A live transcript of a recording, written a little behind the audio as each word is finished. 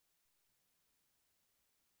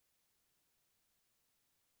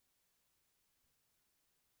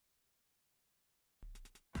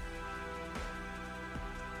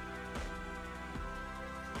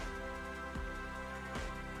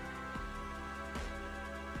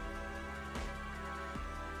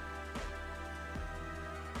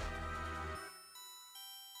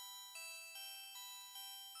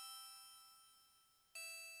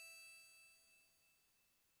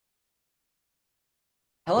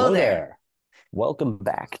Hello Hello there. there. Welcome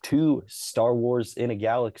back to Star Wars in a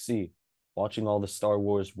Galaxy, watching all the Star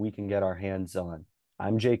Wars we can get our hands on.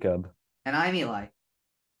 I'm Jacob, And I'm Eli.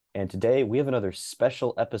 and today we have another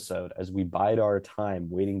special episode as we bide our time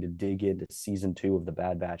waiting to dig into season two of The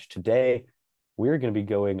Bad Batch. Today, we're going to be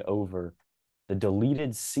going over the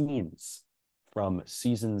deleted scenes from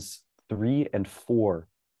seasons 3 and 4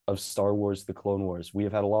 of Star Wars The Clone Wars. We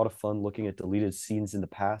have had a lot of fun looking at deleted scenes in the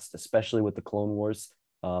past, especially with The Clone Wars.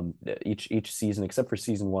 Each season, except for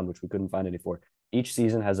season one, which we couldn't find any for, each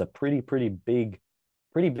season has a pretty big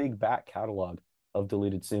back catalog of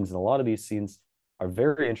deleted scenes. And a lot of these scenes are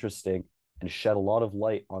very interesting and shed a lot of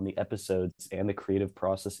light on the episodes and the creative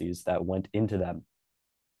processes that went into them.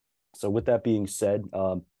 So with that being said,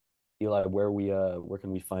 Eli, where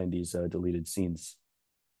can we find these deleted scenes?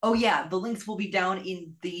 Oh yeah, the links will be down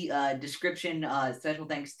in the description. Special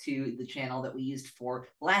thanks to the channel that we used for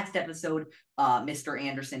last episode, Mr.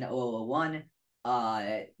 Anderson 0001.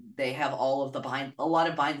 They have all of the a lot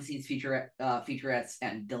of behind the scenes featurettes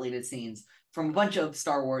and deleted scenes from a bunch of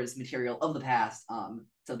Star Wars material of the past.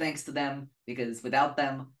 So thanks to them, because without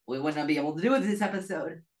them, we wouldn't be able to do this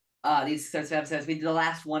episode. These sorts of episodes. We did the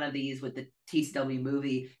last one of these with the TCW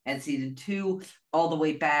movie and season two, all the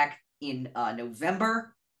way back in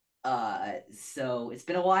November. So it's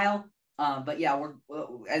been a while. But yeah, we're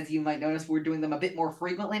as you might notice, we're doing them a bit more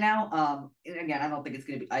frequently now. And again, I don't think it's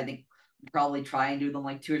gonna be. I think we'll probably try and do them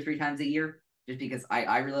like 2 or 3 times a year, just because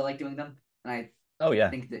I really like doing them, and I Oh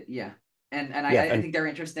yeah, think that yeah, and yeah, I and think they're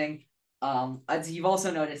interesting. As you've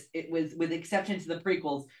also noticed, it was with exception to the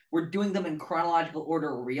prequels, we're doing them in chronological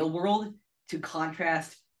order, real world, to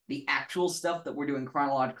contrast the actual stuff that we're doing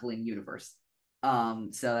chronologically in universe.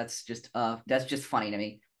 So that's just funny to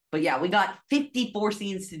me. But yeah, we got 54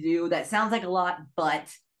 scenes to do. That sounds like a lot,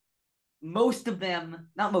 but most of them,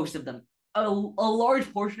 not most of them, a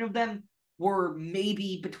large portion of them were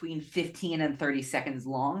maybe between 15 and 30 seconds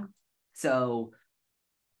long. So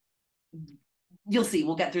you'll see,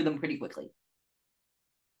 we'll get through them pretty quickly.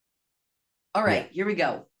 All yeah, right, here we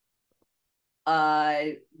go.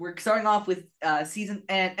 We're starting off with season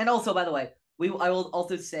and also, by the way, we I will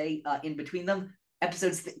also say in between them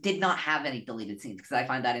episodes that did not have any deleted scenes, because I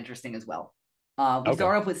find that interesting as well. We okay,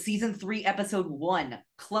 start off with season three, episode one,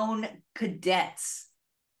 Clone Cadets.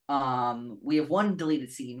 We have one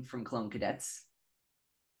deleted scene from Clone Cadets,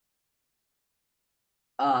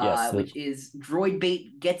 yes, which is Droid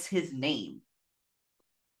Bait gets his name.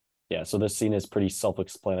 yeah. So this scene is pretty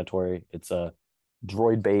self-explanatory. It's a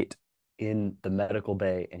droid bait in the medical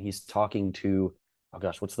bay, and he's talking to, oh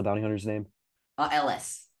gosh, what's the bounty hunter's name?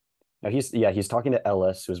 LS. Now he's talking to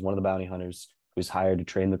Ellis, who's one of the bounty hunters who's hired to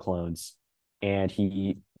train the clones, and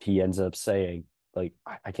he ends up saying, like,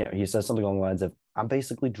 I can't, he says something along the lines of, I'm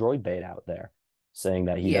basically droid bait out there, saying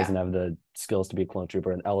that he doesn't Yeah. have the skills to be a clone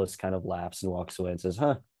trooper, and Ellis kind of laughs and walks away and says,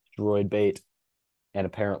 huh, droid bait. And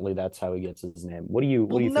apparently that's how he gets his name. What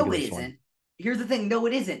Well, do you think no, of it this one? isn't. Here's the thing. No,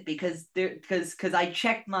 it isn't, because I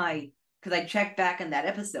checked back in that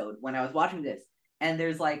episode when I was watching this, and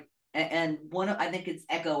there's like and one I think it's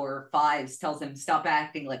Echo or Fives tells him stop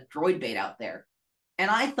acting like droid bait out there, and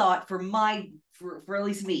I thought for at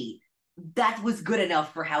least me that was good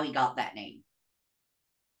enough for how he got that name.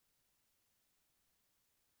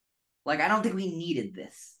 Like I don't think we needed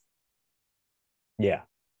this. Yeah.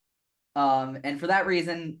 And for that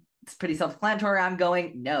reason, it's pretty self-explanatory. I'm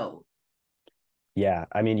going no. Yeah.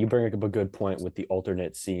 I mean, you bring up a good point with the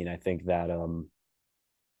alternate scene. I think that I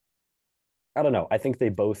don't know. I think they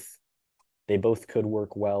both could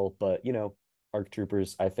work well, but ARC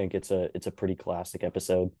Troopers, I think it's a pretty classic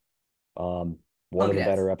episode. One Clone of the Cadets.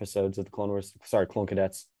 better episodes of the Clone Wars. Sorry, Clone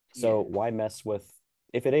Cadets. So Yeah. why mess with,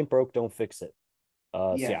 if it ain't broke, don't fix it.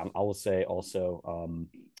 So Yeah. yeah, I will say also,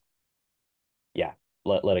 yeah,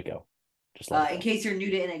 let it go. Just let it In go. case you're new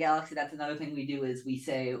to In a Galaxy, that's another thing we do is we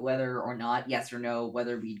say whether or not, yes or no,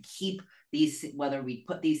 whether we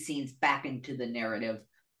put these scenes back into the narrative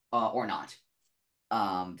or not.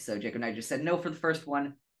 So Jacob and I just said no for the first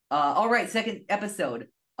one. All right, second episode.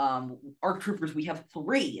 ARC Troopers, we have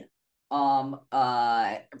three.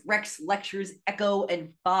 Rex lectures Echo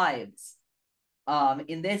and Fives.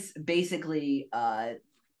 In this, basically,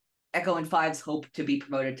 Echo and Fives hope to be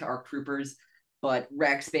promoted to ARC Troopers, but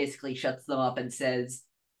Rex basically shuts them up and says,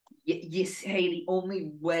 "Yes, hey, the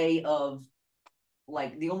only way of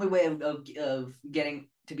getting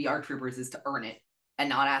to be ARC Troopers is to earn it and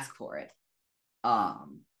not ask for it."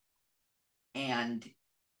 Um, and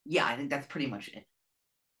yeah, I think that's pretty much it.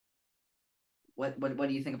 What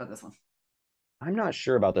do you think about this one? I'm not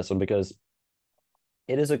sure about this one because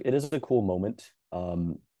it is a cool moment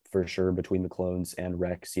for sure between the clones and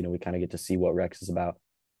Rex. We kind of get to see what Rex is about,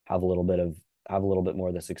 have a little bit of have a little bit more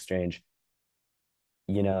of this exchange.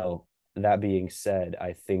 That being said,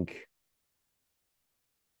 I think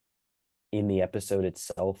in the episode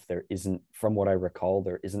itself, there isn't, from what I recall,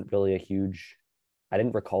 there isn't really I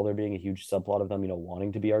didn't recall there being a huge subplot of them,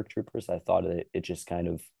 wanting to be ARC troopers. I thought it just kind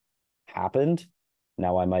of happened.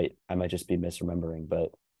 Now I might just be misremembering,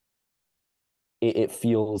 but it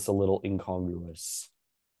feels a little incongruous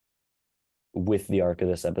with the arc of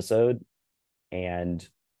this episode, and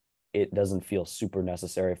it doesn't feel super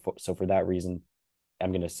necessary. So for that reason,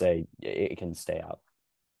 I'm going to say it can stay out.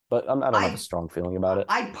 But I don't have a strong feeling about it.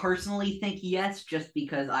 I personally think yes, just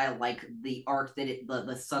because I like the arc that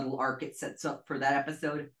the subtle arc it sets up for that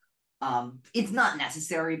episode. It's not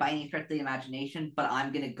necessary by any stretch of the imagination, but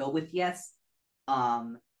I'm gonna go with yes.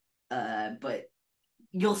 But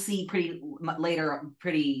you'll see pretty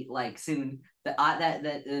soon that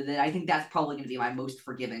I think that's probably going to be my most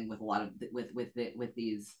forgiving with a lot of with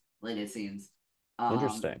these latest scenes.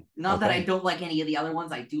 Interesting. Not that I don't like any of the other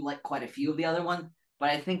ones. I do like quite a few of the other ones, but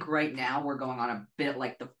I think right now we're going on a bit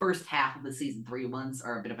like the first half of the season 3 ones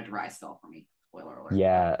are a bit of a dry spell for me. Spoiler alert.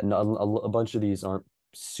 Yeah, no, a bunch of these aren't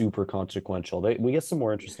super consequential. We get some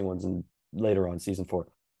more interesting ones in later on season 4.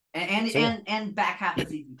 And back half of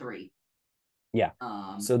season 3. Yeah.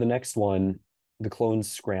 So the next one, the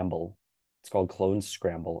Clones Scramble. It's called Clones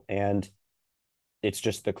Scramble, and it's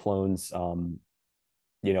just the clones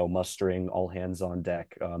mustering all hands on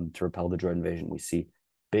deck to repel the droid invasion. We see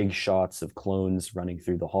big shots of clones running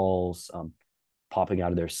through the halls, popping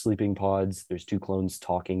out of their sleeping pods. There's 2 clones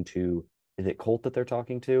talking to, is it Colt that they're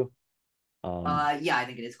talking to? Yeah, I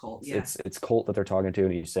think it is Colt. Yeah. It's Colt that they're talking to,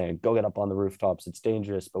 and he's saying, "Go get up on the rooftops. It's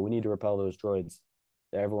dangerous, but we need to repel those droids."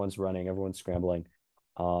 Everyone's running, everyone's scrambling.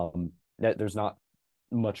 There's not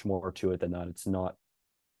much more to it than that. It's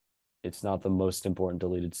not the most important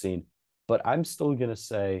deleted scene, but I'm still gonna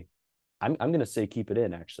say, I'm gonna say keep it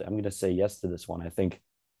in. Actually, I'm gonna say yes to this one. I think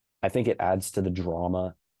it adds to the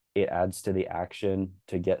drama. It adds to the action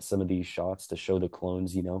to get some of these shots to show the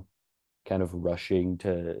clones, kind of rushing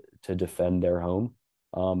to defend their home.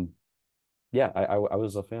 Yeah, I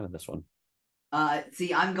was a fan of this one.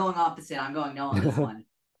 See, I'm going opposite. I'm going no on this one.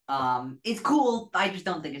 It's cool. I just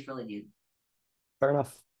don't think it's really needed. Fair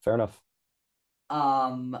enough.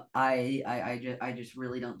 I just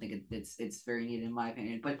really don't think it's very needed in my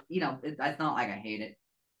opinion. But it's not like I hate it.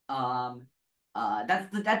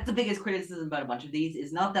 That's the biggest criticism about a bunch of these.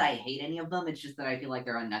 Is not that I hate any of them. It's just that I feel like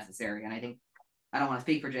they're unnecessary, and I think I don't want to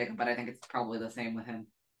speak for Jacob, but I think it's probably the same with him.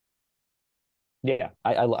 Yeah,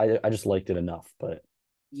 I just liked it enough, but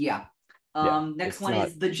yeah. Next one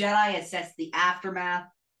is the Jedi assess the aftermath.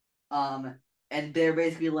 And they're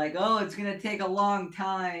basically like, oh, it's gonna take a long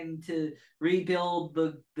time to rebuild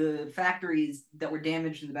the factories that were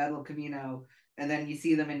damaged in the Battle of Kamino. And then you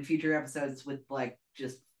see them in future episodes with like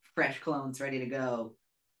just fresh clones ready to go.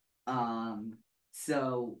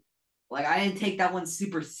 So like I didn't take that one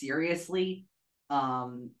super seriously.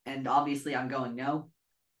 And obviously I'm going no.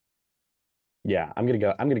 Yeah, I'm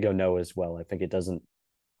gonna go no as well. I think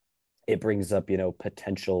it brings up,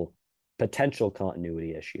 potential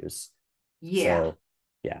continuity issues. Yeah. So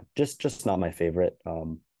yeah, just not my favorite.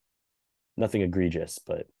 Nothing egregious,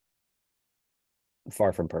 but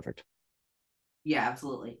far from perfect. Yeah,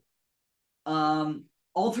 absolutely.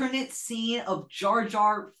 Alternate scene of Jar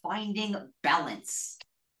Jar finding balance.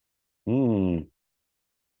 Oh,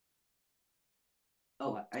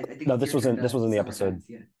 I think no, this was in the episode.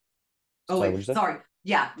 Yeah. Oh, wait, sorry.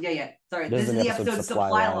 Yeah. Sorry, this is the episode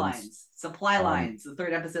Supply Lines. Supply Lines, the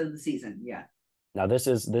 3rd episode of the season. Yeah. Now this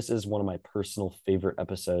is one of my personal favorite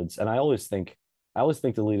episodes, and I always think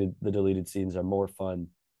the deleted scenes are more fun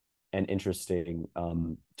and interesting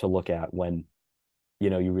to look at when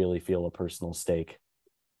you really feel a personal stake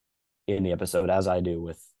in the episode, as I do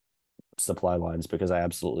with Supply Lines, because I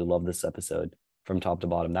absolutely love this episode from top to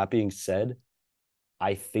bottom. That being said,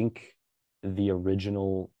 I think the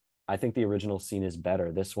original scene is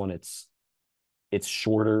better. This one, it's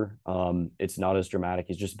shorter. It's not as dramatic.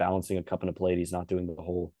 He's just balancing a cup and a plate. He's not doing the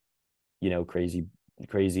whole,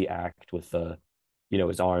 crazy act with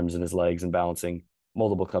his arms and his legs and balancing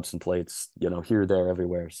multiple cups and plates, here, there,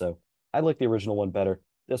 everywhere. So I like the original one better.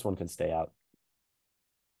 This one can stay out.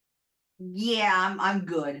 Yeah, I'm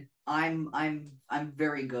good. I'm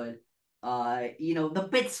very good. The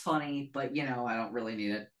bit's funny, but I don't really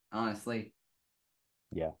need it, honestly.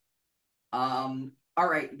 Yeah. All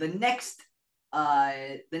right. The next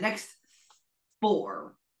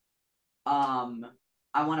 4.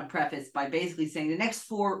 I want to preface by basically saying the next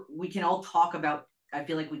 4 we can all talk about. I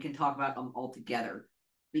feel like we can talk about them all together.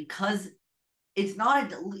 because they're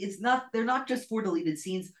not just 4 deleted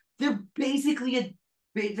scenes. They're basically a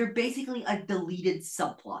deleted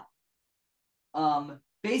subplot.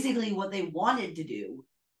 Basically what they wanted to do,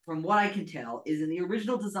 from what I can tell, is in the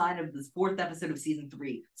original design of this 4th episode of season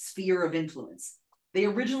 3, Sphere of Influence. They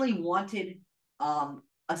originally wanted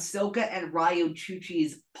Ahsoka and Ryo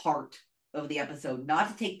Chuchi's part of the episode not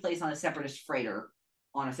to take place on a separatist freighter,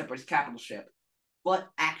 on a separatist capital ship, but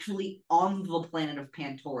actually on the planet of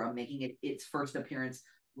Pantora, making it its first appearance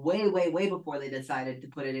way, way, way before they decided to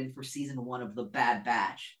put it in for season 1 of The Bad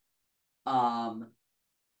Batch.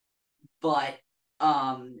 But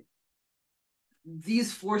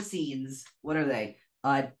these 4 scenes, what are they?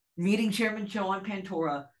 Meeting Chairman Cho on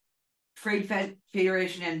Pantora, Trade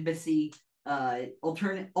Federation Embassy,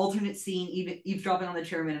 alternate scene, even eavesdropping on the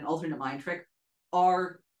chairman, and alternate mind trick,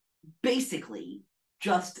 are basically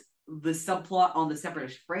just the subplot on the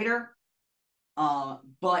separatist freighter,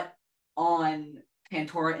 but on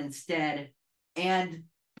Pantora instead, and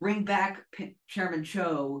bring back Chairman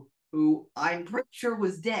Cho, who I'm pretty sure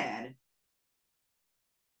was dead.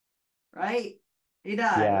 Right? He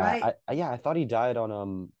died, right? I thought he died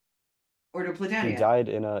on Order Plutonia. He died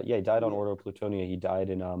in he died on Order Plutonia. He died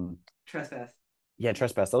in Trespass. Yeah,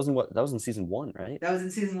 Trespass. That was in season 1, right? That was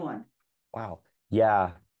in season 1. Wow.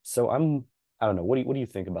 Yeah. So I don't know. What do you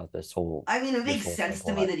think about this whole? I mean, it makes sense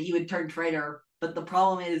to me that he would turn traitor, but the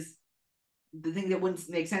problem is, the thing that wouldn't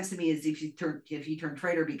make sense to me is if he turned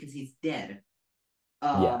traitor because he's dead.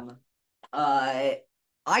 I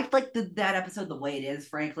like that episode the way it is,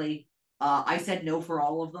 frankly. I said no for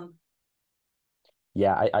all of them.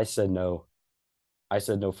 Yeah, I said no. I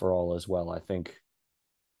said no for all as well. I think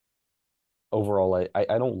overall, I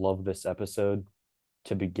don't love this episode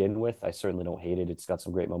to begin with. I certainly don't hate it. It's got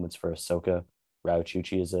some great moments for Ahsoka. Ryo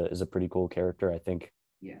Chuchi is a pretty cool character, I think.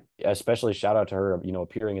 Yeah. Especially shout out to her,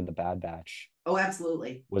 appearing in the Bad Batch. Oh,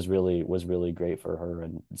 absolutely. Was really great for her,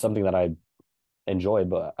 and something that I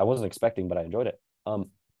enjoyed, but I wasn't expecting, but I enjoyed it.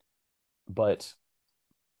 But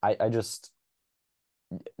I just,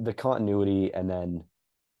 the continuity, and then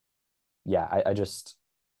it just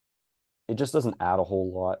doesn't add a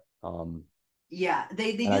whole lot. Yeah,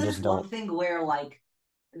 they do this one thing where, like,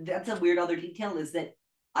 that's a weird other detail, is that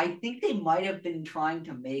I think they might have been trying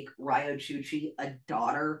to make Ryo Chuchi a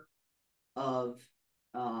daughter of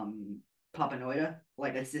Papa Noida,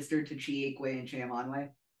 like a sister to Chi Ikwe and Chiamanwe.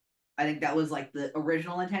 I think that was like the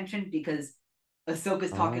original intention, because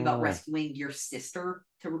Ahsoka's talking about rescuing your sister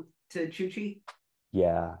to Chuchi.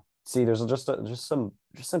 Yeah. See, there's just some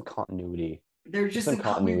continuity. There's just some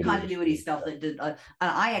continuity stuff that did. And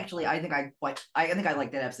I think I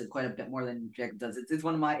like that episode quite a bit more than Jacob does. It's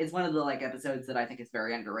one of the like episodes that I think is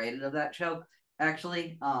very underrated of that show.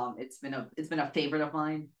 Actually, it's been a favorite of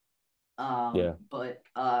mine. But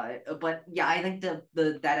yeah, I think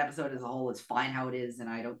that episode as a whole is fine how it is, and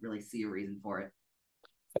I don't really see a reason for it.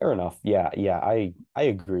 Fair enough. Yeah, I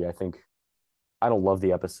agree. I think I don't love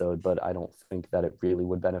the episode, but I don't think that it really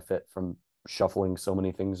would benefit from shuffling so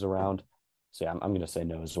many things around. So yeah, I'm gonna say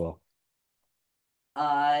no as well.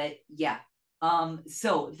 Yeah.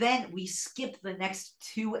 So then we skip the next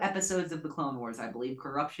 2 episodes of the Clone Wars, I believe.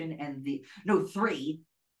 3.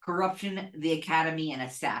 Corruption, the Academy, and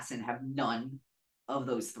Assassin have none of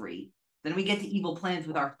those 3. Then we get to Evil Plans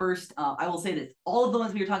with our first. I will say this: all of the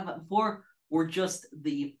ones we were talking about before were just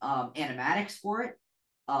the animatics for it.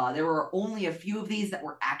 There were only a few of these that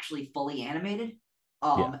were actually fully animated.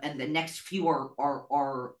 And the next few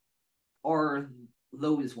are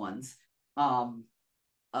those ones. Are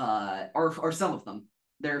some of them.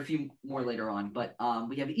 There are a few more later on, but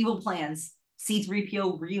we have Evil Plans,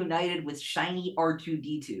 C-3PO reunited with shiny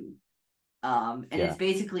R2-D2. It's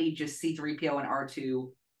basically just C-3PO and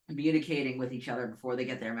R2 communicating with each other before they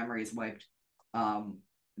get their memories wiped.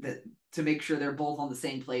 To make sure they're both on the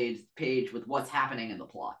same page with what's happening in the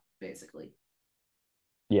plot, basically.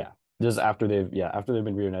 Yeah. Just after they've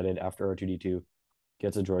been reunited, after R2-D2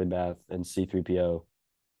 gets a droid bath and C-3PO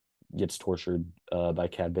gets tortured by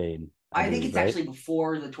Cad Bane. I think it's actually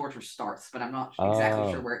before the torture starts, but I'm not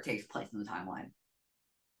exactly sure where it takes place in the timeline.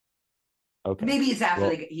 Okay. Maybe it's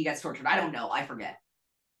after he gets tortured. I don't know. I forget.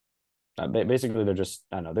 Basically, they're just,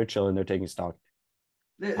 I don't know, they're chilling, they're taking stock.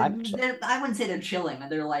 I wouldn't say they're chilling.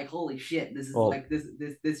 They're like, holy shit, this is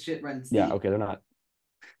this shit runs deep. Yeah, okay, they're not.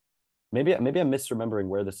 Maybe I'm misremembering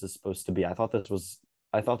where this is supposed to be. I thought this was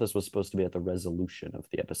supposed to be at the resolution of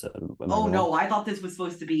the episode. No, I thought this was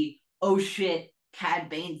supposed to be, oh shit, Cad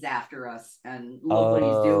Bane's after us, and look what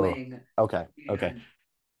he's doing. Okay.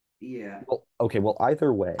 Yeah. Well,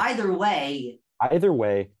 either way,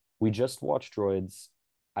 we we just watched Droids.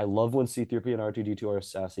 I love when C-3PO and R2-D2 are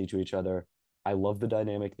sassy to each other. I love the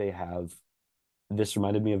dynamic they have. This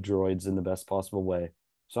reminded me of droids in the best possible way.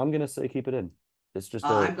 So I'm gonna say keep it in. It's just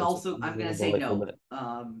it's a I'm fun gonna little say delightful no. minute.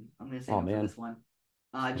 I'm gonna say Oh no for man, this one.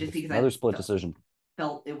 Just because another split decision.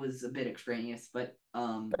 felt it was a bit extraneous, but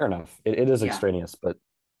Fair enough. It is yeah, extraneous, but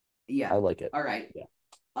I yeah. like it. All right. Yeah.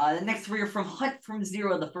 The next three are from Hut from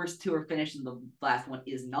Zero. The first two are finished, and the last one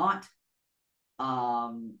is not.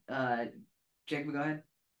 Um, uh, Jacob, go ahead.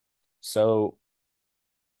 So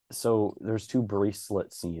there's two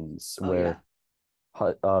bracelet scenes Oh yeah,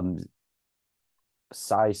 where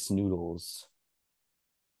Sai Snoodles.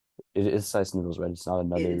 It is Sai Snoodles, right? It's not it's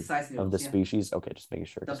another size of the noodles. Yeah, species. Okay, just making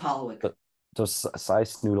sure. the 'Cause Pollowick. but so Sai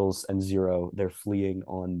Snoodles and Zero, they're fleeing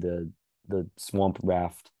on the swamp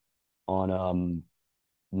raft on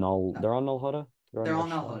Null. No, They're on Null Hutta. They're on they're all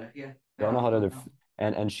Rush Hutta. Nalhoda. Yeah, They're they're on Null all Hutta. no.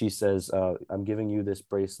 And she says, "I'm giving you this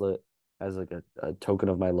bracelet as like a token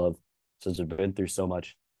of my love, since we've been through so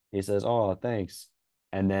much." He says, "Oh, thanks."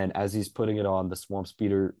 And then as he's putting it on, the swamp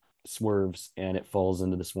speeder swerves and it falls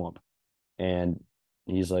into the swamp. And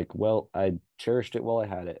he's like, "Well, I cherished it while I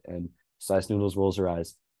had it." And Size Noodles rolls her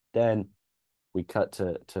eyes. Then we cut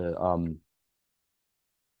to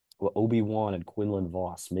well, Obi-Wan and Quinlan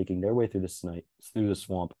Voss making their way through the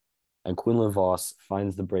swamp. And Quinlan Voss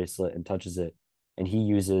finds the bracelet and touches it. And he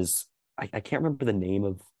uses I can't remember the name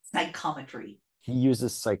of Psychometry. he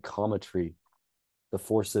uses psychometry, the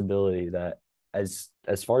force ability that as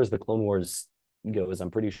far as the Clone Wars goes,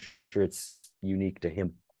 I'm pretty sure it's unique to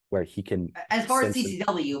him where he can As far as sense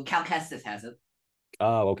CCW, Cal Kestis has it,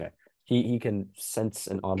 oh, okay. He can sense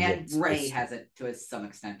an and object's Ray history. has it to some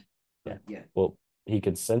extent. Yeah. But yeah, Well, he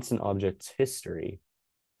can sense an object's history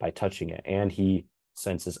by touching it, and he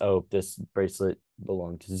senses, oh, this bracelet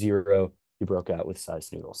belonged to Zero. He broke out with size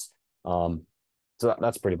noodles. Um, so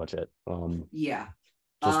that's pretty much it. yeah,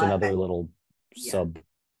 Just uh, another little yeah.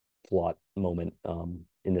 subplot moment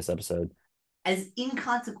in this episode. As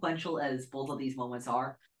inconsequential as both of these moments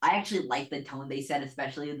are, I actually like the tone they set,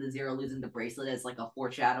 especially the Zero losing the bracelet as like a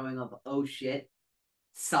foreshadowing of oh shit,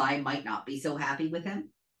 Sai might not be so happy with him.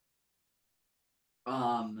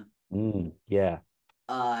 Um, Yeah.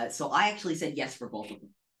 so I actually said yes for both of them.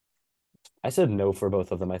 I said no for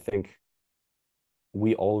both of them. I think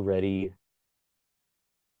we already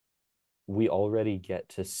we already get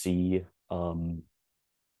to see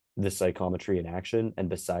the psychometry in action. And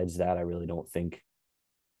besides that, I really don't think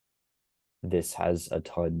this has a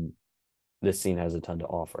ton this scene has a ton to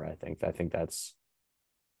offer. I think that's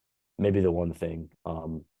maybe the one thing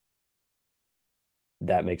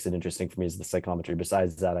that makes it interesting for me is the psychometry.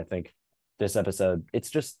 Besides that, I think this episode it's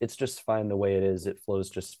just fine the way it is. It flows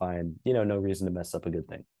just fine. No reason to mess up a good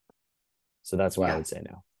thing. So that's why I Yeah. would say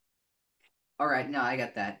no. All right. No, I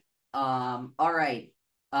got that. All right.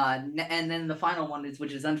 And then the final one is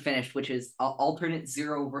which is unfinished, which is alternate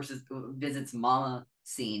Zero versus visits Mama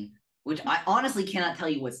scene, which I honestly cannot tell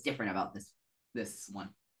you what's different about this one.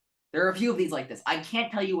 There are a few of these like this. I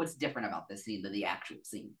can't tell you what's different about this scene than the actual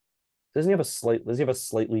scene. Does he have a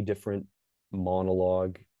slightly different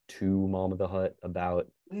monologue to Mom of the Hut about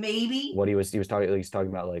Maybe, what he's talking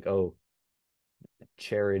about like, oh,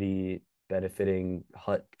 charity benefiting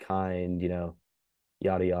Hut kind, yada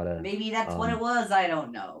yada. maybe that's what it was. I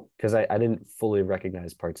don't know. Because I didn't fully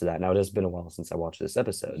recognize parts of that. Now it has been a while since I watched this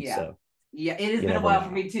episode, Yeah, so yeah. It has you been a never while for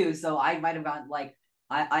know. me too, so I might have gotten like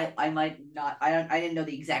I might not I didn't know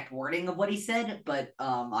the exact wording of what he said, but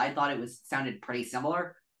I thought it was sounded pretty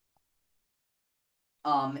similar.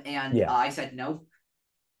 And Yeah, I said no.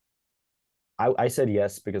 I said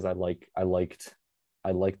yes because I liked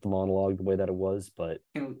the monologue the way that it was, but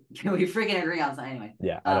Can we freaking agree on something anyway?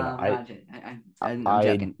 yeah, I don't know. No, I'm joking. I'm I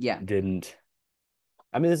joking. Yeah, didn't.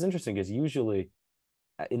 I mean, it's interesting because usually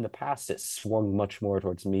in the past it swung much more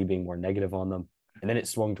towards me being more negative on them, and then it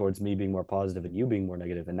swung towards me being more positive and you being more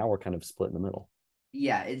negative, and now we're kind of split in the middle.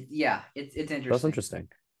 it's That's interesting. interesting.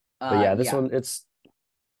 But yeah, this Yeah, one it's.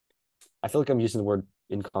 I feel like I'm using the word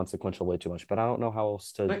inconsequential way too much, but I don't know how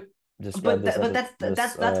else to but describe this but other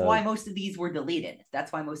this. that's why most of these were deleted.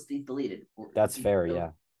 That's why most of these deleted. That's fair. The, Yeah.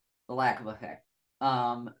 the lack of effect.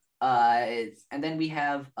 And then we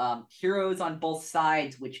have Heroes on Both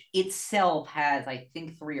Sides, which itself has I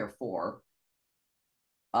think three or four.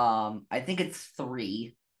 I think it's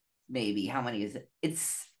three, maybe. How many is it?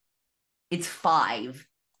 It's five.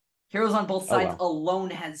 Heroes on Both Oh Sides wow.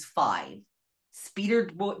 alone has five. Speeder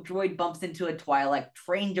droid bumps into a Twi'lek,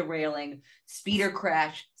 train derailing, speeder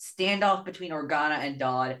crash, standoff between Organa and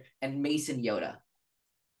Dodd, and Mason Yoda.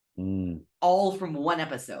 Mm, All from one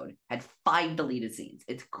episode. Had five deleted scenes.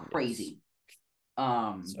 It's yes. crazy.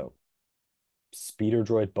 Um, So Speeder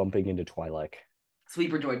droid bumping into Twi'lek.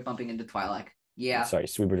 Sweeper droid bumping into Twi'lek. Yeah. Sorry,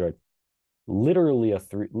 sweeper droid.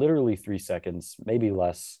 Literally 3 seconds, maybe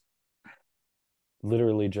less.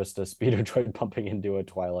 Literally just a speeder droid bumping into a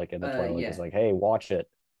Twi'lek, and the Twi'lek is Yeah. like, "Hey, watch it,"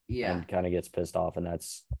 Yeah. and kind of gets pissed off, and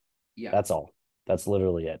Yeah. that's all. That's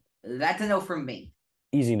literally it. That's a no from me.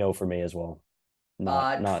 Easy no for me as well. Train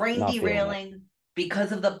Not feeling it. derailing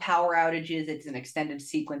because of the power outages. It's an extended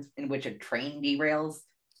sequence in which a train derails.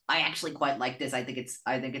 I actually quite like this. I think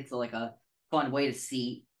it's like a fun way to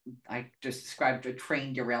see. I just described a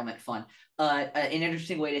train derailment fun. An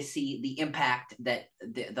interesting way to see the impact that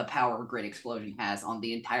the power grid explosion has on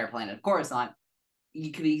the entire planet of Coruscant.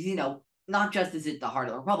 You could be, not just is it the heart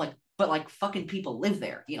of the Republic, but like fucking people live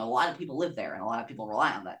there. A lot of people live there, and a lot of people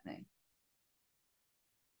rely on that thing.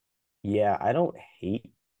 Yeah, I don't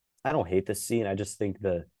hate this scene. I just think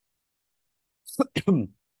I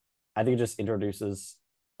think it just introduces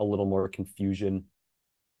a little more confusion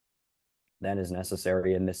than is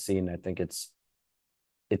necessary in this scene. I think it's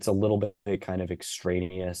a little bit kind of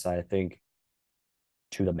extraneous, I think,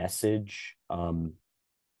 to the message. But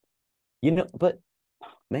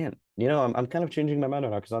man, I'm kind of changing my mind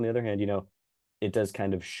on it because on the other hand, it does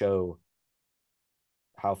kind of show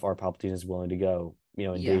how far Palpatine is willing to go,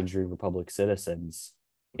 Yeah, endangering Republic citizens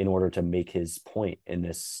in order to make his point in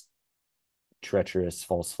this treacherous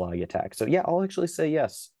false flag attack. So yeah, I'll actually say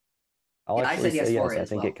yes. I'll yeah. I actually said yes say for yes. it I as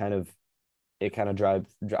think well. it kind of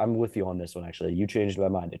drives. I'm with you on this one. Actually, you changed my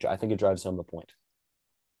mind. I think it drives home the point.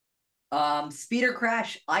 Speeder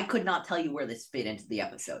crash. I could not tell you where this fit into the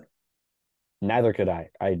episode. Neither could I.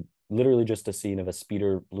 I literally just a scene of a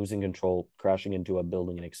speeder losing control, crashing into a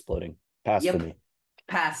building and exploding. Pass for Yep, me.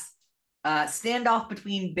 pass. Standoff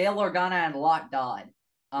between Bail Organa and Lot Dodd.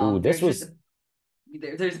 Ooh, There's just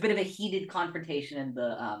there's a bit of a heated confrontation in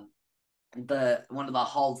the one of the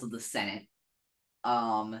halls of the Senate.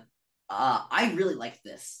 Um, I really liked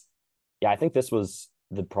this. yeah. I think this was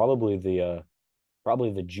probably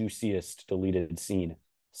the juiciest deleted scene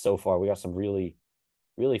so far. We got some really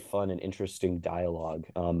fun and interesting dialogue.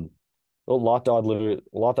 Lot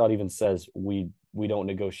Dodd even says we don't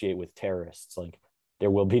negotiate with terrorists. Like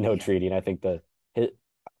there will be no Yeah. treaty. And I think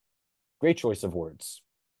great choice of words.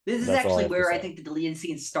 This is That's all I actually have to where I say. think the deleted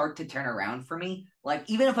scenes start to turn around for me. Like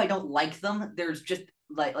even if I don't like them, there's just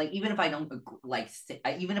like even if I don't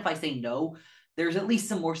even if I say no, there's at least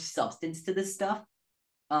some more substance to this stuff.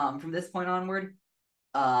 From this point onward,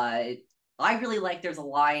 uh, I really like. There's a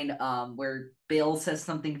line where Bale says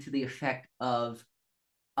something to the effect of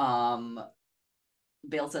um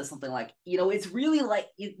Bale says something like,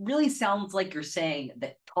 it really sounds like you're saying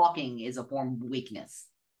that talking is a form of weakness.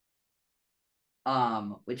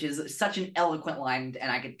 Which is such an eloquent line,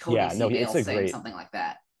 and I could totally Yeah, see no, Bale it's a saying great something like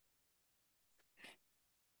that.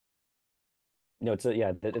 no,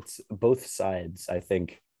 it's both sides. I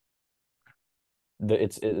think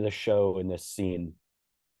the show in this scene.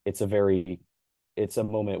 It's a very it's a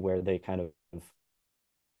moment where they kind of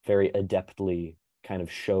very adeptly kind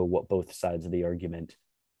of show what both sides of the argument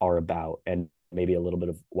are about and maybe a little bit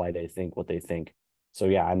of why they think what they think. So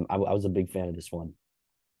yeah, I was a big fan of this one.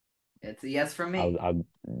 It's a yes from me.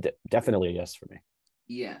 Definitely a yes for me.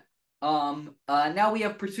 Yeah. Now we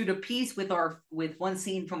have Pursuit of Peace with one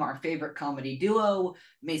scene from our favorite comedy duo,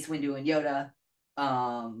 Mace Windu and Yoda.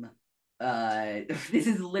 Um, this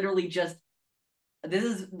is literally just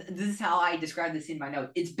this is how I describe this in my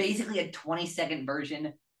note. It's basically a 20-second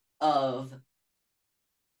version of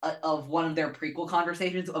of one of their prequel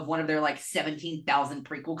conversations, of one of their like 17,000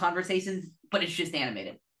 prequel conversations, but it's just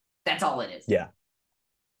animated. That's all it is. Yeah.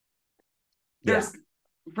 Yeah. There's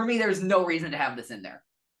For me, there's no reason to have this in there.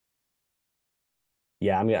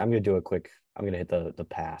 Yeah, I'm gonna do a quick I'm gonna hit the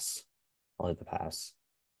pass. I'll hit the pass.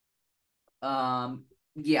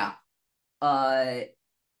 Yeah. Uh,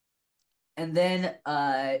 and then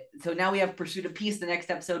so now we have Pursuit of Peace, the next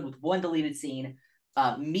episode with one deleted scene.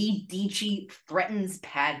 Medici threatens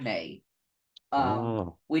Padme,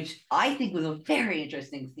 Oh, which I think was a very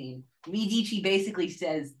interesting scene. Medici basically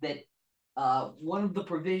says that one of the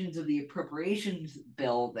provisions of the appropriations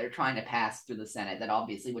bill they're trying to pass through the Senate that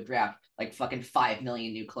obviously would draft like fucking 5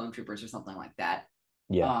 million new clone troopers or something like that,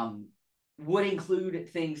 yeah. um, would include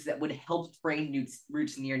things that would help train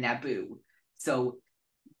routes near Naboo. So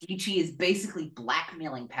Dichi is basically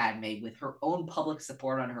blackmailing Padme with her own public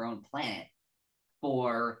support on her own planet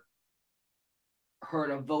for her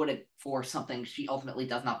to vote for something she ultimately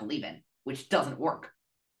does not believe in, which doesn't work.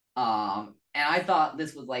 And I thought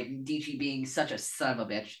this was like Dichi being such a son of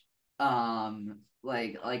a bitch.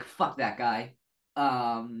 Like fuck that guy.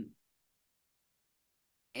 Um,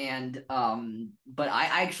 And but I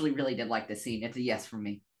actually really did like this scene. It's a yes from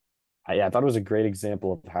me. I thought it was a great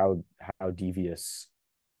example of how devious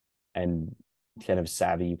and kind of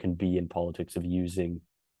savvy you can be in politics of using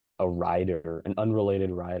a rider, an unrelated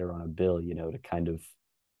rider on a bill, to kind of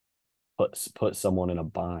put someone in a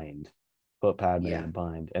bind, put Padme in Yeah. a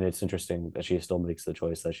bind. And it's interesting that she still makes the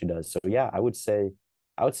choice that she does. So yeah, I would say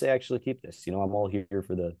actually keep this. I'm all here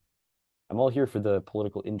for the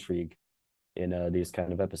political intrigue in these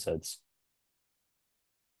kind of episodes.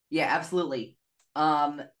 Yeah, absolutely.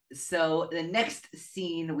 Um, so the next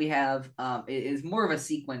scene we have is more of a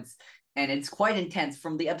sequence, and it's quite intense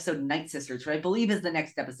from the episode Night Sisters, which I believe is the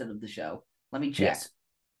next episode of the show. Let me check. Yes.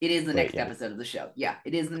 It is the Wait, next yeah. episode of the show. Yeah,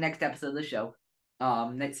 it is the next episode of the show.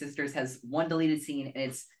 Night Sisters has one deleted scene,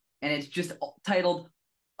 and it's just titled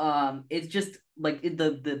it's just like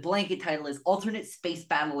the blanket title is Alternate Space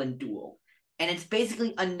Battle and Duel. And it's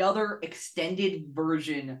basically another extended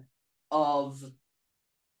version of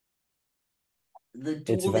the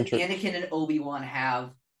It's duel that Venture. Anakin and Obi-Wan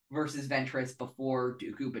have versus Ventress before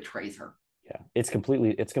Dooku betrays her. Yeah. It's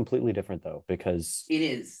completely different though, because It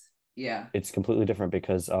is. Yeah. it's completely different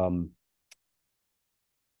because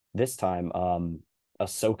this time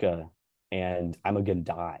Ahsoka and I'm a gonna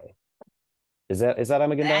die. Is that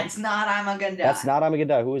I'm a gonna die? That's not I'm a gonna That's die. not I'm a gonna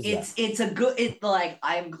die. Who is that? It's a good it's like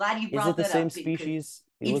I'm glad you Is it brought the that same up because species?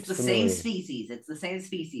 He it's looks the same familiar. species. It's the same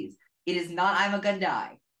species. It is not I'm a gonna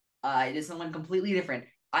die. It is someone completely different.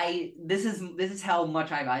 This is how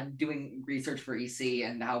much I'm doing research for EC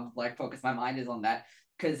and how like focused my mind is on that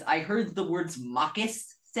because I heard the words Makis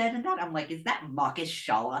said in that. I'm like, is that Makis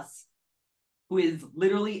Shalas, who is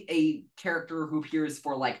literally a character who appears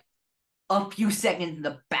for like a few seconds in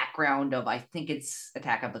the background of I think it's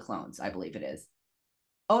Attack of the Clones. I believe it is.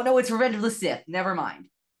 Oh no, it's Revenge of the Sith. Never mind.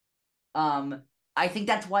 Um, I think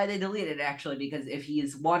that's why they deleted it actually because if he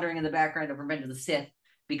is wandering in the background of Revenge of the Sith,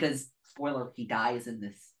 because spoiler, he dies in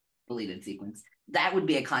this deleted sequence, that would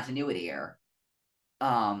be a continuity error.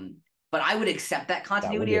 Um, but I would accept that That would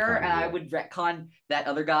continuity be a error, and continuity I error. would retcon that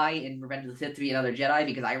other guy in Revenge of the Sith to be another Jedi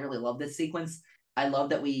because I really love this sequence. I love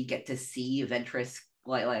that we get to see Ventress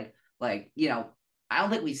like I don't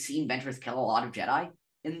think we've seen Ventress kill a lot of Jedi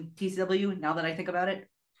in TCW. Now that I think about it,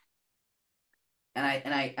 and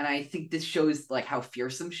I think this shows like how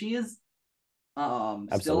fearsome she is. Still, and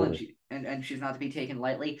Absolutely. she's not to be taken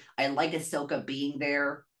lightly. I like Ahsoka being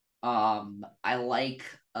there. I like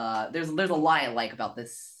there's a lot I like about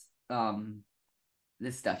this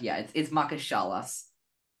stuff. Yeah, it's Makashalas.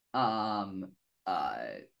 Um, uh,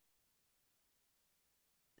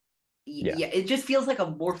 Yeah, yeah, it just feels like a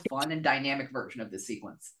more fun and dynamic version of this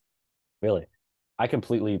sequence. really. I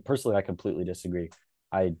completely disagree.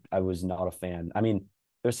 I was not a fan. I mean,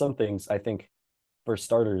 there's some things I think for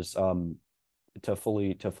starters, to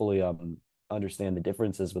fully understand the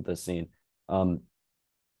differences with this scene, um,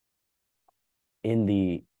 in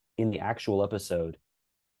the actual episode,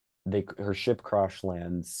 her ship crash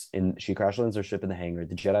lands her ship in the hangar.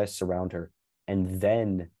 The Jedi surround her, and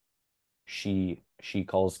then she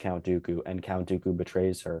calls Count Dooku, and Count Dooku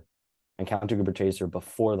betrays her, and Count Dooku betrays her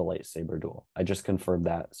before the lightsaber duel. I just confirmed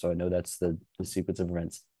that, so I know that's the sequence of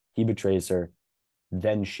events. He betrays her,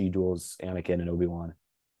 then she duels Anakin and Obi-Wan,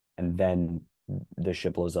 and then the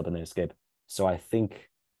ship blows up and they escape. So I think,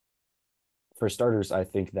 for starters, I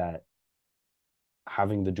think that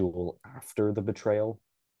having the duel after the betrayal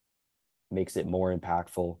makes it more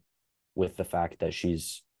impactful, with the fact that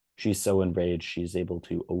she's so enraged she's able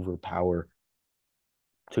to overpower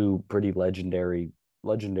two pretty legendary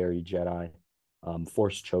Jedi,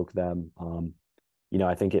 force choke them.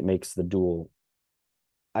 I think it makes the duel.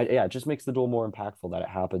 Yeah, it just makes the duel more impactful that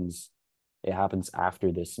it happens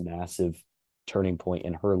after this massive turning point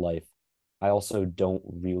in her life. I also don't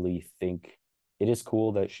really think it is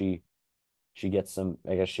cool that she gets some.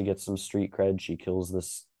 I guess she gets some street cred. She kills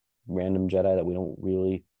this random Jedi that we don't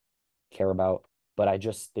really care about. But I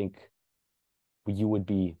just think you would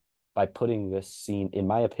be, by putting this scene, in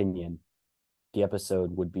my opinion, the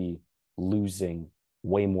episode would be losing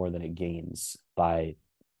way more than it gains by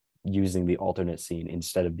using the alternate scene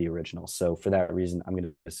instead of the original. So for that reason, I'm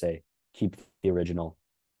going to say keep the original.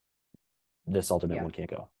 This alternate Yeah, one can't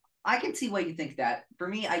go. I can see why you think that. For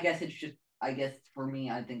me, I guess it's just I guess for me,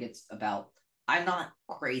 I think it's about I'm not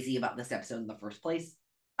crazy about this episode in the first place.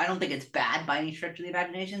 I don't think it's bad by any stretch of the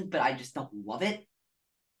imagination, but I just don't love it.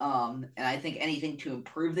 And I think anything to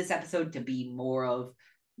improve this episode to be more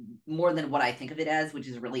than what I think of it as, which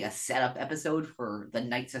is really a setup episode for the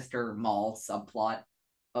Night Sister Maul subplot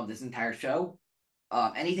of this entire show.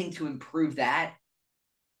 Anything to improve that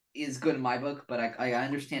is good in my book, but I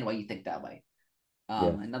understand why you think that way.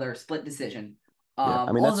 Yeah. Another split decision. Yeah.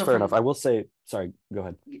 I mean, that's Also fair from enough. I will say, sorry, go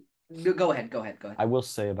ahead. go ahead, go ahead, go ahead. I will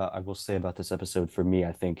say about this episode for me,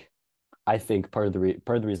 I think part of the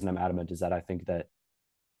reason I'm adamant is that I think that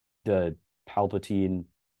the Palpatine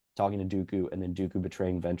talking to Dooku and then Dooku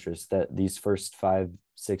betraying Ventress, that these first 5-6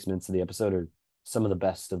 minutes of the episode are some of the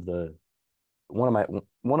best of the one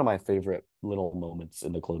of my favorite little moments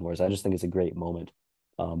in the Clone Wars. I just think it's a great moment.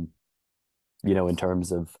 In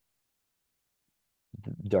terms of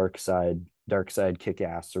dark side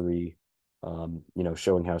kick-assery,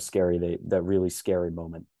 showing how scary that really scary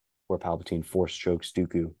moment where Palpatine force chokes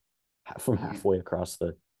Dooku from halfway across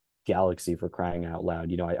the galaxy, for crying out loud.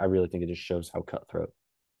 I really think it just shows how cutthroat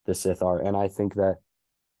the Sith are. And I think that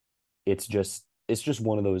it's just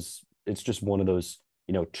one of those,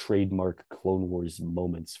 trademark Clone Wars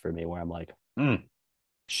moments for me where I'm like,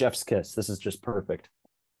 chef's kiss. This is just perfect.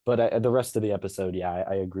 But the rest of the episode, yeah,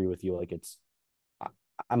 I agree with you. Like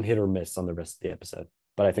I'm hit or miss on the rest of the episode,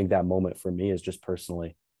 but I think that moment for me is just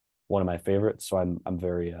personally one of my favorites. So I'm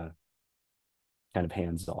very kind of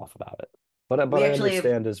hands off about it. But I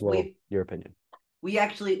understand as well your opinion. We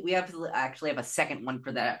actually have a second one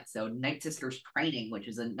for that episode, Night Sisters training, which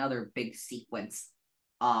is another big sequence.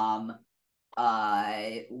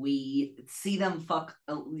 We see them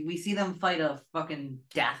fight a fucking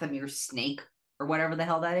Dathomir snake or whatever the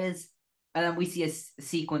hell that is, and then we see a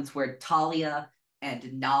sequence where Talia and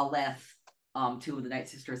Naleth, two of the Night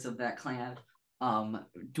Sisters of that clan,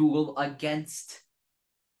 duel against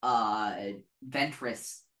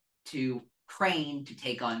Ventress to train to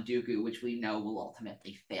take on Dooku, which we know will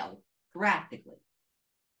ultimately fail drastically.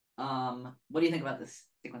 What do you think about this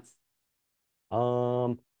sequence?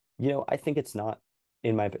 I think it's not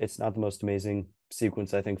the most amazing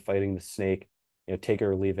sequence. I think fighting the snake, take it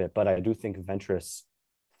or leave it. But I do think Ventress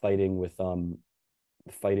fighting with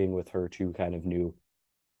her two kind of new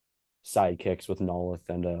sidekicks with Naleth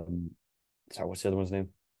and sorry, what's the other one's name?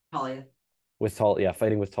 Talia.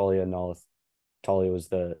 Fighting with Talia and Naleth. Talia's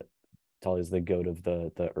the goat of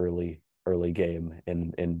the early game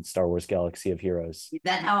in Star Wars Galaxy of Heroes.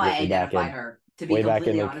 That's how I identify her, to be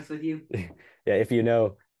completely honest with you. Yeah, if you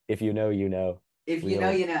know, you know. If you know,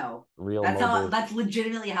 you know. Real that's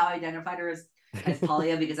legitimately how I identified her as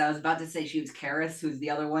Talia, because I was about to say she was Karis, who's the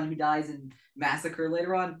other one who dies in Massacre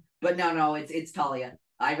later on. But no, it's Talia.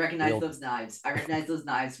 I recognize those knives.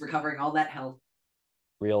 Recovering all that health.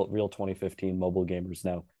 Real 2015 mobile gamers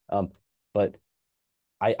know. But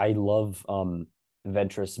I love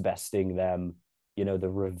Ventress besting them, the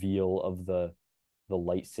reveal of the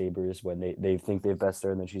lightsabers when they think they've bested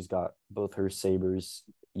her, and then she's got both her sabers,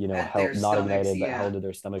 held, not ignited, but held to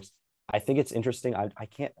their stomachs. I think it's interesting. I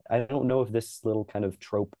don't know if this little kind of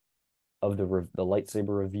trope of the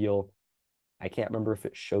lightsaber reveal, I can't remember if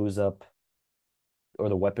it shows up, or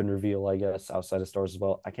the weapon reveal, I guess, outside of Star Wars as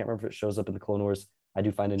well. I can't remember if it shows up in the Clone Wars. I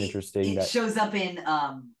do find it interesting that it shows up in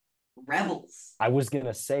Rebels. I was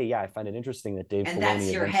gonna say, yeah, I find it interesting that Dave Filoni that's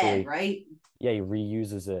your head, right? Yeah, he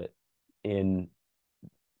reuses it in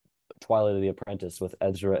Twilight of the Apprentice with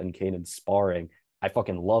Ezra and Kanan sparring. I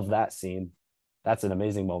fucking love that scene. That's an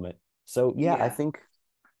amazing moment. So yeah. I think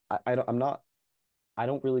I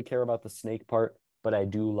don't really care about the snake part, but I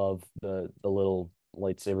do love the little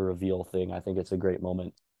lightsaber reveal thing. I think it's a great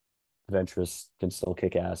moment. Ventress can still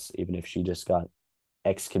kick ass even if she just got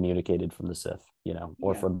excommunicated from the Sith,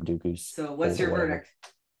 or from Dooku's. So what's your verdict?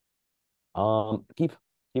 Keep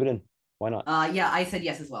it in. Why not? Yeah, I said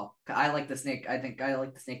yes as well. I like the snake. I think I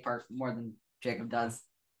like the snake part more than Jacob does.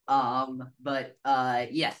 But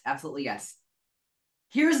yes, absolutely yes.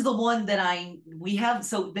 Here's the one that we have.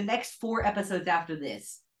 So the next 4 episodes after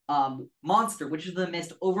this, Monster, Witch of the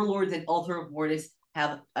Mist, Overlords, and Altar of Mortis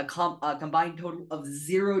have a combined total of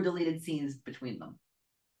 0 deleted scenes between them.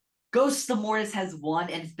 Ghosts of Mortis has one,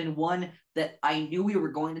 and it's been one that I knew we were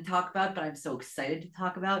going to talk about, but I'm so excited to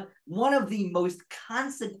talk about. One of the most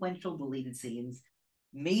consequential deleted scenes,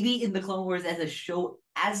 maybe in the Clone Wars as a show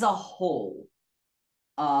as a whole.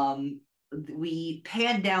 We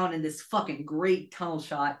pan down in this fucking great tunnel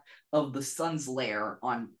shot of the Sun's lair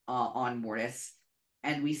on Mortis,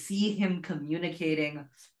 and we see him communicating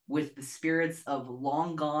with the spirits of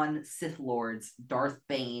long gone Sith Lords Darth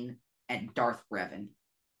Bane and Darth Revan.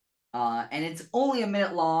 And it's only a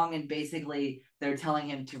minute long, and basically they're telling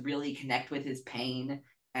him to really connect with his pain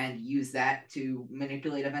and use that to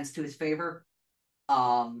manipulate events to his favor.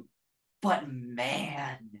 But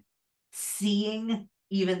man, seeing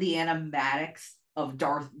even the animatics of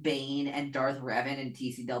Darth Bane and Darth Revan in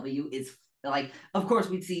TCW is like, of course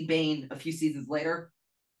we'd see Bane a few seasons later,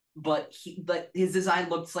 but his design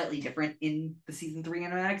looked slightly different in the season 3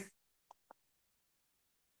 animatics.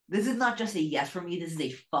 This is not just a yes for me. This is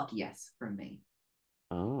a fuck yes from me.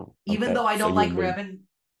 Oh, Even okay. though I So don't you like agree. Revan,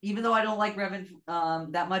 even though I don't like Revan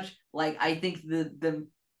that much, like I think the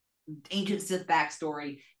ancient Sith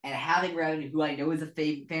backstory and having Revan, who I know is a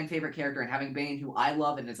fan favorite character, and having Bane, who I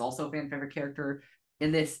love and is also a fan favorite character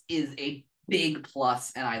in this, is a big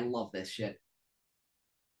plus, and I love this shit.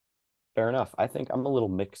 Fair enough. I think I'm a little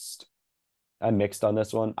mixed. I'm mixed on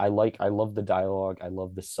this one. I love the dialogue. I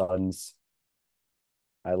love the son's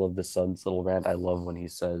little rant. I love when he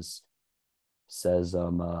says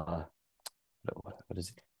what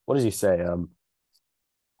is what does he say?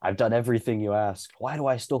 I've done everything you asked. Why do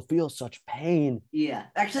I still feel such pain? Yeah,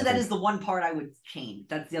 actually, I that is think the one part I would change.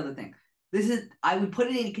 That's the other thing. This is I would put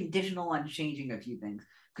it in conditional on changing a few things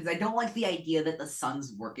because I don't like the idea that the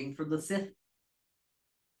sun's working for the Sith.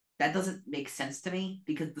 That doesn't make sense to me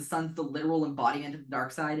because the sun's the literal embodiment of the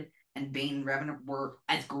dark side, and Bane and Revenant were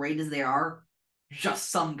as great as they are, just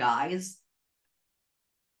some guys.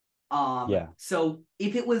 yeah. So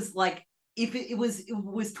if it was like if it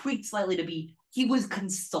was tweaked slightly to be he was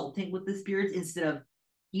consulting with the spirits instead of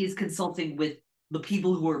he is consulting with the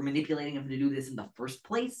people who are manipulating him to do this in the first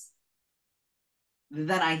place,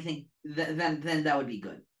 then I think then that would be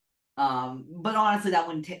good. But honestly, that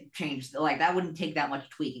wouldn't change. Like that wouldn't take that much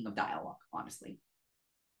tweaking of dialogue. Honestly,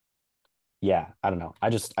 Yeah, I don't know. I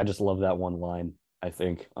just love that one line. I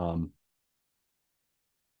think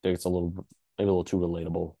it's a little maybe a little too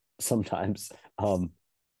relatable sometimes.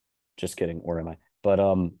 Just kidding, or am I? But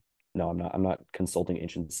no, I'm not consulting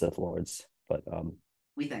ancient Sith lords, but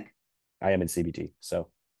we think. I am in CBT. So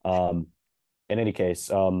in any case,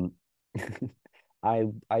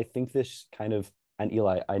 I think this kind of, and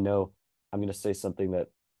Eli, I know I'm gonna say something that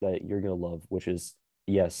you're gonna love, which is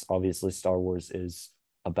yes, obviously Star Wars is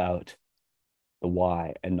about the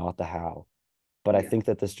why and not the how. But I Yeah. think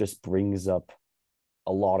that this just brings up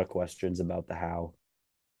a lot of questions about the how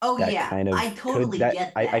Oh that yeah, kind I of could totally that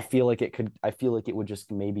get I that. feel like it could I feel like it would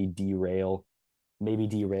just maybe derail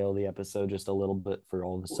the episode just a little bit for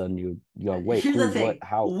all of a sudden you go, wait, Here's who, the what, thing: would it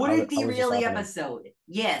how is this derail the happening? episode?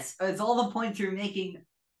 Yes, it's all the points you're making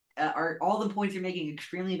are all the points you're making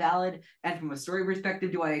extremely valid, and from a story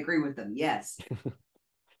perspective, do I agree with them? Yes.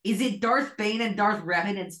 Is it Darth Bane and Darth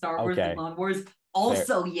Revan in Star Wars: The Okay, Clone Wars? fair.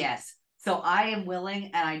 Also, yes. So I am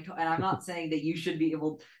willing, and I'm not saying that you should be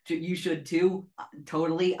able to. You should too.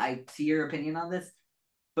 Totally, I see your opinion on this,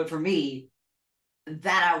 but for me,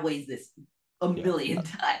 that outweighs this a Yeah. million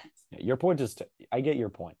times. Your point is, I get your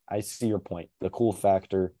point. I see your point. The cool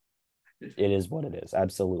factor, it is what it is.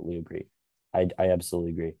 Absolutely agree. I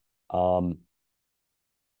absolutely agree. Um,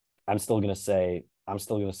 I'm still gonna say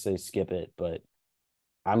skip it, but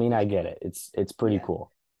I mean I get it. It's pretty Yeah,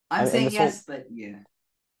 cool. I'm And saying yes, but yeah,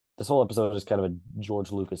 this whole episode is kind of a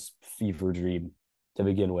George Lucas fever dream to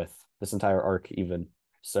begin with. This entire arc, even.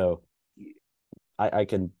 So I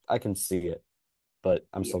can see it, but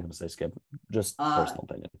I'm still yeah. gonna say skip. Just Uh, personal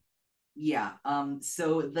opinion. yeah.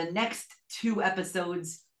 So the next two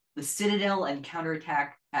episodes, the Citadel and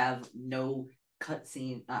Counterattack, have no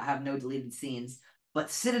cutscene, have no deleted scenes, but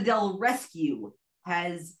Citadel Rescue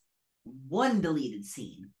has one deleted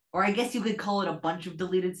scene, or I guess you could call it a bunch of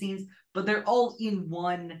deleted scenes, but they're all in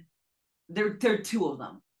one. There are two of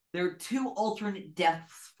them. There are two alternate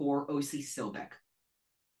deaths for OC Sobek.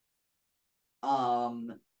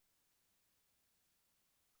 Um.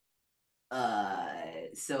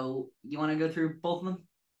 So you want to go through both of them?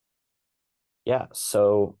 Yeah.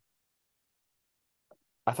 So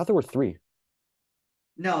I thought there were three.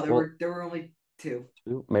 No, Well, there were only two.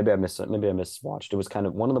 two? Maybe I missed it. Maybe I miswatched. It was kind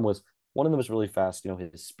of one of them was really fast. You know,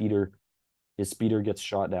 his speeder gets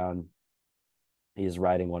shot down. He is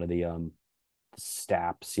riding one of the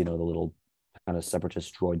Staps, you know, the little kind of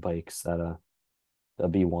separatist droid bikes that the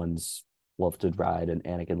B1s love to ride, and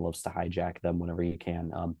Anakin loves to hijack them whenever he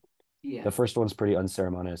can. Yeah. The first one's pretty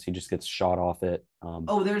unceremonious. He just gets shot off it. Oh,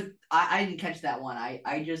 I didn't catch that one.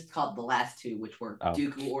 I just caught the last two, which were Oh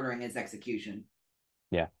Dooku ordering his execution.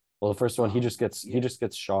 yeah. Well, the first one he Yeah. just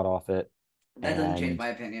gets shot off it, That doesn't change and my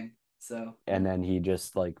opinion. So and then he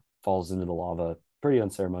just like falls into the lava. Pretty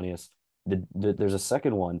unceremonious. There's a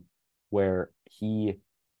second one where he's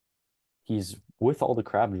with all the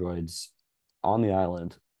crab droids on the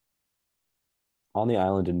island,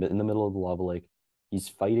 in the middle of the lava lake. He's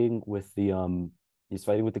fighting with the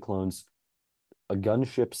clones. A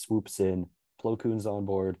gunship swoops in. Plo Koon's on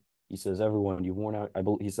board. He says, "Everyone, you've worn out."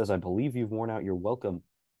 He says, "I believe you've worn out your welcome."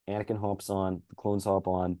 Anakin hops on. The clones hop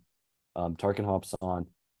on. Tarkin hops on,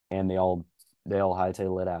 and they all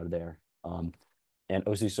hightail it out of there. And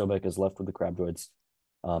OC Sobek is left with the crab droids.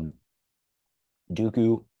 Um,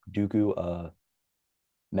 Dooku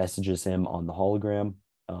messages him on the hologram.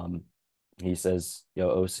 Um, he says, "Yo,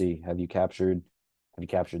 OC, have you captured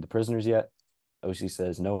the prisoners yet?" OC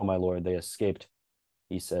says, "No, my lord, they escaped."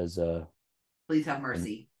 He says, Please have and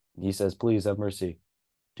mercy. he says, "Please have mercy."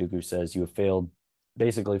 Dooku says, "You have failed,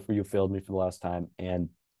 basically, for you failed me for the last time." And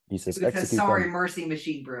he says, It says, "Execute sorry, them." mercy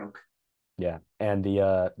machine broke. Yeah, and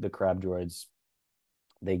the crab droids,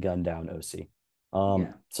 they gun down OC.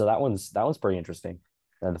 Yeah. So that one's pretty interesting.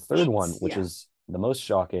 And the third one, which Yeah. is the most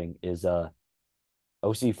shocking, is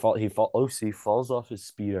OC falls off his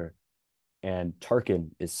speeder, and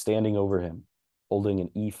Tarkin is standing over him, holding an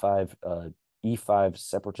E5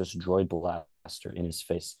 separatist droid blaster in his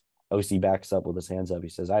face. OC backs up with his hands up. He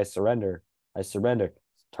says, "I surrender. I surrender."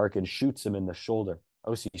 Tarkin shoots him in the shoulder.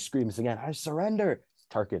 OC screams again, "I surrender."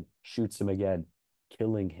 Tarkin shoots him again,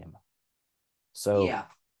 killing him. So Yeah.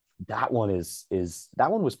 that one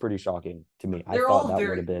was pretty shocking to me. I They're thought all that would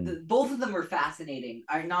very have been both of them are fascinating.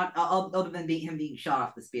 I not other than him being shot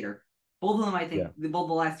off the speeder. Both of them, I yeah. think, both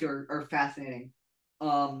the last two are fascinating.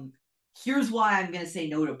 Um, Here's why I'm gonna say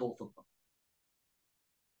no to both of them.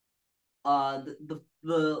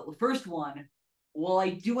 The first one, while I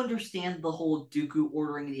do understand the whole Dooku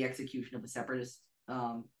ordering the execution of a separatist,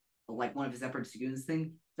 like one of his separatist goons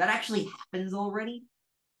thing, that actually happens already.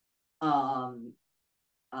 Um,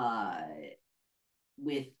 uh,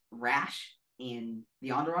 with Rash in the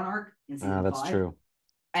Onderon arc in season That's 5. true.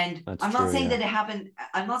 And That's I'm not true. saying Yeah. that it happened.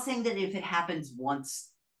 I'm not saying that if it happens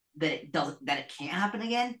once, that it can't happen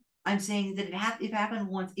again. I'm saying that if it happened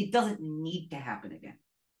once, it doesn't need to happen again.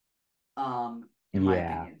 In my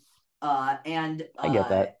Yeah. opinion. And I get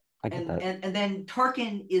that. I get that. and then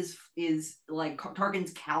Tarkin is like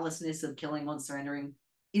Tarkin's callousness of killing once surrendering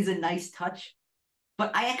is a nice touch.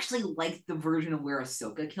 But I actually like the version of where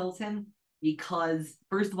Ahsoka kills him because,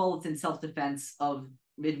 first of all, it's in self-defense of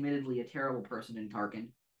admittedly a terrible person in Tarkin.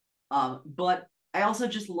 But I also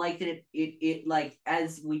just like that it like,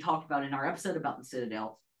 as we talked about in our episode about the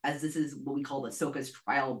Citadel, as this is what we call Ahsoka's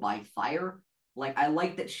trial by fire. Like, I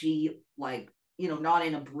like that she, like, not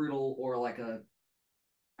in a brutal or like a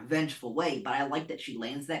vengeful way, but I like that she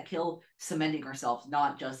lands that kill, cementing herself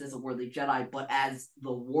not just as a worthy Jedi, but as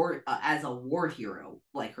as a war hero,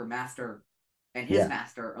 like her master and his Yeah.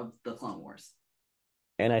 master of the Clone Wars.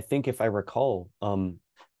 And I think if I recall, Ahsoka,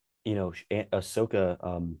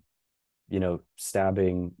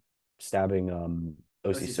 stabbing OC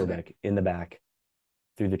OC Sobeck. Sobek in the back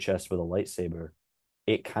through the chest with a lightsaber,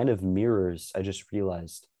 it kind of mirrors, I just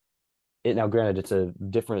realized it now. Granted, it's a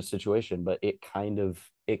different situation, but it kind of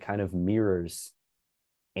mirrors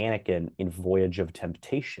Anakin in Voyage of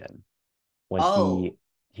Temptation when Oh,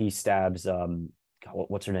 he stabs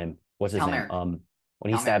what's her name? What's his Tal name? Merrick.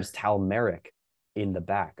 When he Tal Merrick. stabs Tal Merrick in the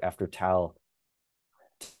back after Tal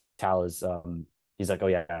is he's like, "Oh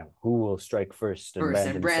yeah, who will strike first and First, brand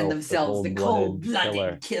and brand himself the themselves the cold-blooded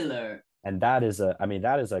cold-blooded killer?" killer. And that is a, I mean,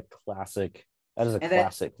 And then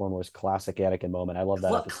classic Clone Wars, classic Anakin moment. I love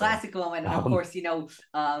that episode. classic moment, and of Um, course,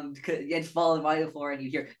 it's followed by the floor, and you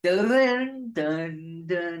hear dun dun dun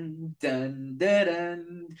dun dun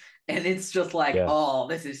dun, and it's just like, yeah. oh,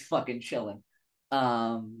 this is fucking chilling.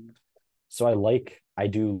 Um, So I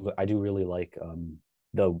do really like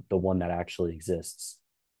the one that actually exists,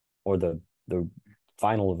 or the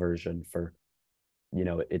final version for,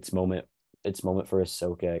 its moment for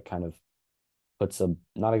Ahsoka. It kind of puts a,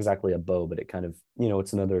 not exactly a bow, but it kind of,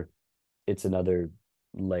 it's another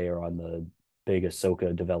layer on the big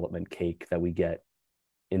Ahsoka development cake that we get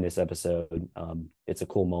in this episode. It's a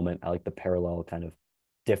cool moment. I like the parallel, kind of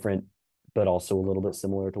different, but also a little bit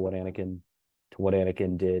similar to what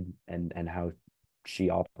Anakin did, and how she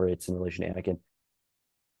operates in relation to Anakin.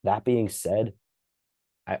 That being said,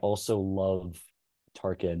 I also love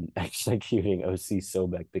Tarkin executing OC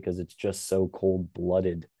Sobek because it's just so cold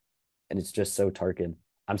blooded, and it's just so Tarkin.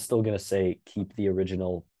 I'm still gonna say keep the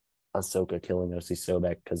original Ahsoka killing OC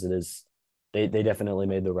Sobek because it is, they definitely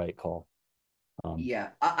made the right call. Um, yeah,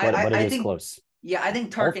 but it I is think, close. yeah, I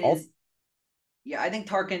think All Tarkin all is, yeah, I think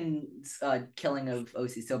Tarkin's killing of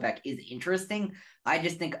OC Sobek is interesting. I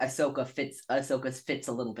just think Ahsoka's fits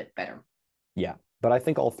a little bit better. Yeah, but I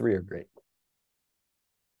think all three are great.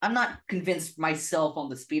 I'm not convinced myself on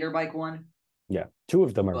the speeder bike one, Yeah, two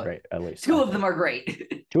of them are but great, at least two I of them think. are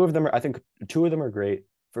great. Two of them are, I think two of them are great.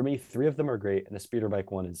 For me, three of them are great, and the speeder bike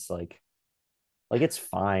one is like it's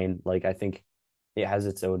fine. Like, I think it has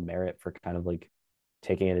its own merit for kind of like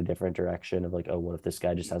taking it a different direction of like, oh, what if this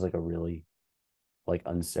guy just has like a really like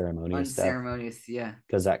unceremonious death? Unceremonious, yeah.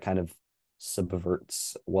 Because that kind of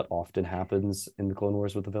subverts what often happens in the Clone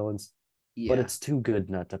Wars with the villains. but Yeah. it's too good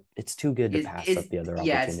to pass up the other It's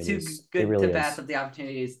too opportunities. It good to really pass is. up the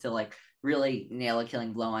opportunities to like really nail a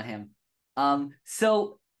killing blow on him.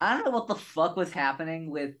 So I don't know what the fuck was happening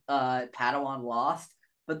with Padawan Lost,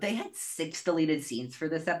 but they had 6 deleted scenes for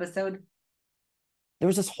this episode. There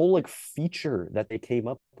was this whole like feature that they came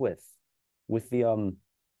up with the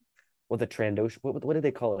the Trandoshan. What did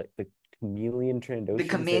they call it? The chameleon The Trandoshans. They had this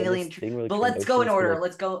chameleon, thing where the but let's go in Trandoshans could order. like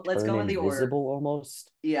Let's turn go in the order. invisible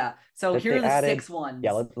almost. Yeah. So That here they are the added. six Yeah,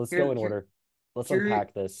 ones. let's go in order. Let's Here.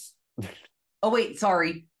 unpack this. Oh wait,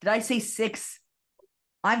 sorry. Did I say 6?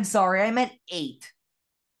 I'm sorry. I meant 8.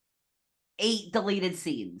 8 deleted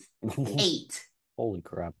scenes. 8 Holy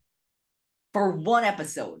crap. for one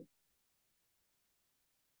episode.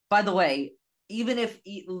 By the way, even if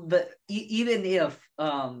we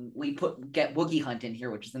get Wookiee Hunt in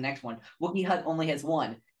here, which is the next one, Wookiee Hunt only has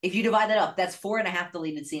 1. If you divide that up, that's 4.5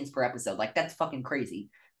 deleted scenes per episode. Like that's fucking crazy.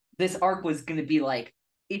 This arc was gonna be like,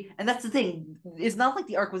 and that's the thing. It's not like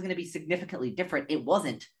the arc was gonna be significantly different. It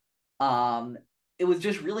wasn't. Um, it was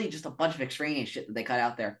just really just a bunch of extraneous shit that they cut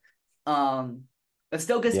out there.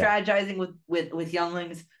 Ahsoka Yeah, strategizing with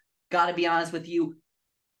younglings. Gotta be honest with you,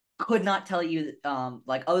 could not tell you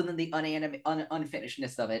like other than the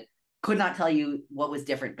unfinishedness of it, could not tell you what was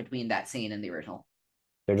different between that scene and the original.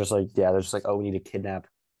 they're just like, oh, we need to kidnap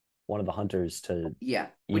one of the hunters to Yeah,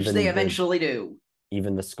 which they even the eventually do.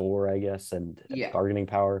 even the score, I guess, and Yeah. bargaining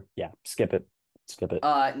power. Yeah, skip it. Skip it.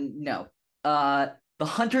 No. The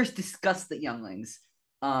hunters discuss the younglings,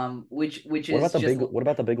 which What is about the just big what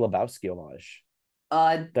about the Big Lebowski homage?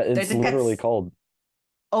 That I it's think literally that's. called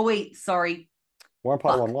Oh wait, sorry. War on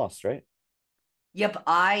Padawan Fuck. Lost, right? Yep,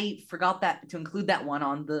 I forgot that to include that one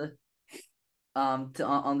on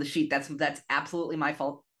on the sheet. That's absolutely my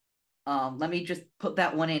fault. Let me just put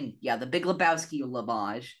that one in. Yeah, the Big Lebowski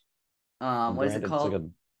homage. What is it Brandon, it's like called? a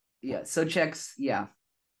Yeah, so checks. Yeah,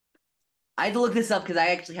 I had to look this up because I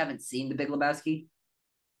actually haven't seen the Big Lebowski.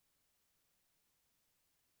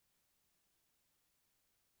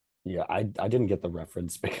 yeah, I didn't get the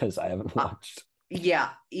reference because I haven't Uh, watched yeah,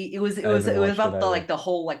 I haven't it was watched it about the either. like the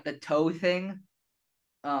whole like the toe thing.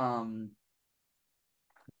 Um,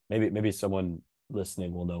 Maybe someone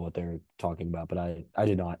listening will know what they're talking about, but I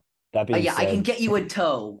did not. That being yeah, I can said, get you a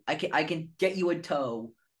toe. I can get you a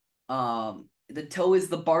toe. The toe is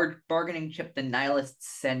the bargaining chip the nihilists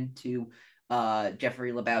send to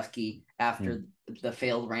Jeffrey Lebowski hmm, after the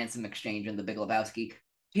failed ransom exchange in the Big Lebowski.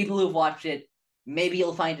 People who've watched it, maybe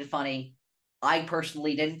you'll find it funny. I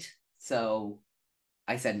personally didn't, so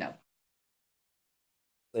I said no.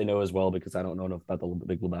 they know as well because I don't know enough about the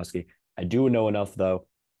Big Lebowski. I do know enough though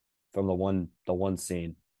from the one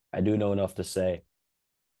scene. I do know enough to say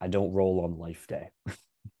I don't roll on Life Day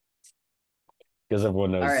because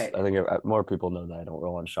everyone All knows. right. I think more people know that I don't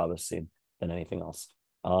roll on Shabbos scene than anything else.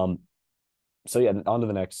 Um. So yeah, on to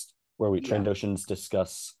the next where we Yeah. Trandoshans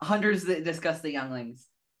discuss. Hunters that discuss the younglings,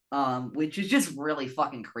 which is just really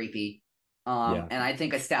fucking creepy. Yeah, And I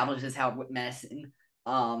think establishes how menacing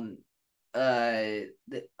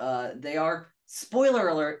they are. Spoiler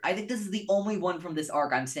alert, I think this is the only one from this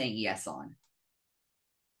arc I'm saying yes on.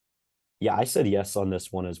 yeah. I said yes on this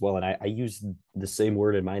one as well, and I used the same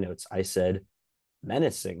word in my notes. I said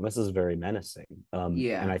menacing. This is very menacing. And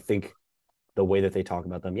Yeah, I think the way that they talk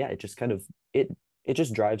about them, yeah, it just kind of it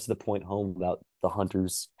just drives the point home about the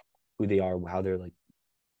hunters, who they are, how they're like,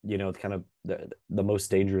 kind of the most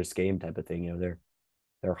dangerous game type of thing.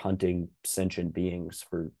 They're hunting sentient beings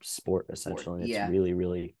for sport or essentially. And it's yeah, really,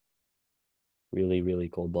 really, really, really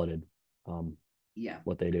cold blooded. Um, yeah.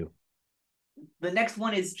 what they do. The next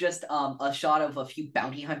one is just a shot of a few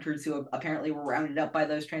bounty hunters who apparently were rounded up by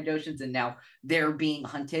those Trandoshans and now they're being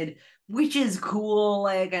hunted, which is cool,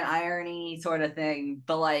 like an irony sort of thing.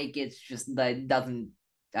 But like, it's just that doesn't.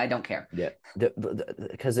 I don't care. Yeah,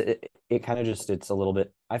 because it kind of just it's a little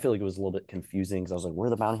bit. I feel like it was a little bit confusing because I was like, were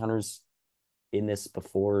the bounty hunters in this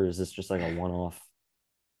before? Is this just like a one-off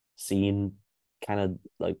scene? Kind of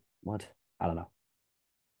like what? I don't know.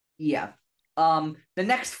 Yeah. The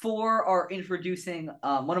next 4 are introducing.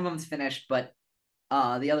 One of them's finished, but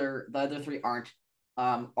the other 3 aren't.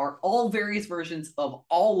 Are all various versions of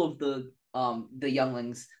all of the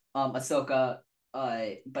younglings. Ahsoka,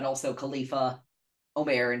 but also Khalifa,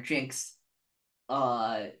 Omer, and Jinx.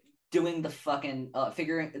 Uh, doing the fucking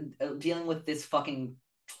figuring dealing with this fucking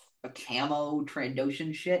camo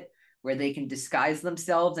Trandoshan shit where they can disguise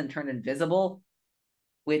themselves and turn invisible,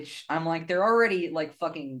 which I'm like, they're already like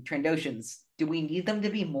fucking Trandoshans. Do we need them to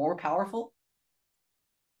be more powerful?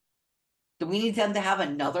 Do we need them to have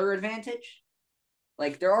another advantage?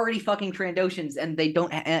 Like they're already fucking Trandoshans, and they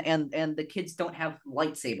don't, and the kids don't have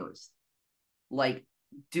lightsabers. Like,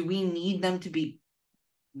 do we need them to be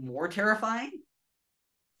more terrifying?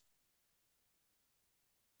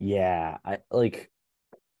 Yeah, I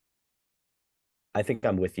think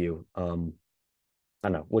I'm with you. I don't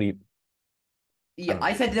know. What do you I Yeah, don't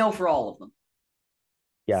I know. said no for all of them.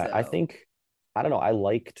 Yeah, I So, think I don't know. I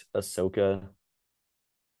liked Ahsoka.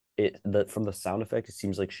 From the sound effect, it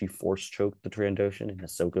seems like she force choked the Trandoshan in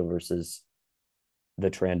Ahsoka versus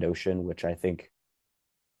the Trandoshan, which I think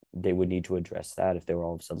they would need to address that if they were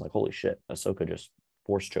all of a sudden like, holy shit, Ahsoka just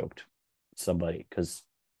force choked somebody, because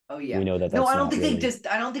oh we yeah. know that No, that's I don't not think they really. just.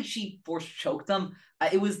 I don't think she force choked them.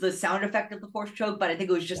 It was the sound effect of the force choke, but I think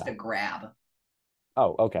it was just Yeah. a grab.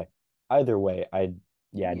 Oh, okay. Either way,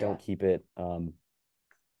 yeah, don't Yeah, keep it. Khalifa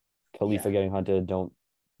yeah, getting hunted, don't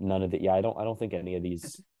none of it. Yeah, I don't think any of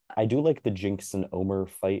these. I do like the Jinx and Omer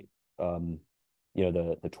fight. Um,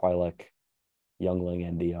 the Twi'lek youngling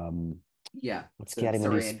and the yeah. what's The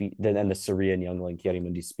Kiadimundi's Saurian. then the Syrian youngling,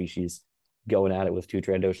 Kiadimundi's species going at it with two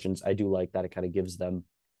Trandoshans. I do like that. It kind of gives them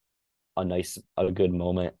a good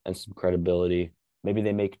moment and some credibility. Maybe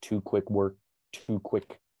they make too quick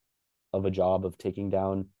of a job of taking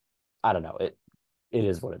down. I don't know. It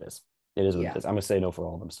is what it is. It is what it Yeah. is. I'm gonna say no for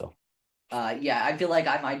all of them still. Yeah, I feel like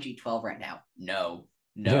I'm IG-12 right now. No,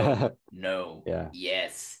 no, no. Yeah.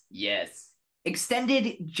 Yes, yes.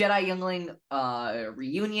 Extended Jedi Youngling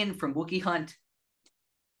reunion from Wookiee Hunt.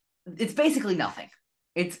 It's basically nothing.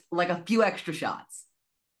 It's like a few extra shots.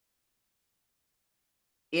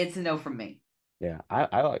 It's a no from me. Yeah,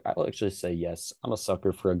 I'll actually say yes. I'm a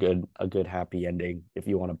sucker for a good happy ending. If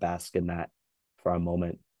you want to bask in that for a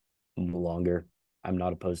moment longer, I'm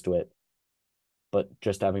not opposed to it. But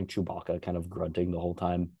just having Chewbacca kind of grunting the whole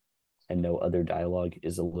time and no other dialogue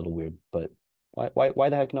is a little weird. But why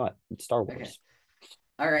the heck not? It's Star Okay. Wars.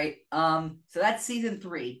 All right. So that's season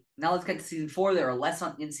 3. Now let's get to season 4. There are less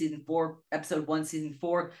in season 4, episode 1, season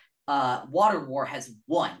 4. Water War has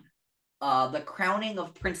won. The crowning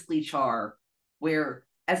of Princely Char, where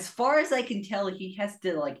as far as I can tell, he has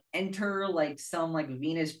to like enter like some like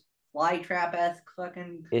Venus flytrap-esque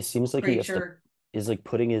fucking It seems like he has to creature. is like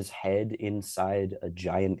putting his head inside a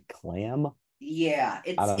giant clam. Yeah, I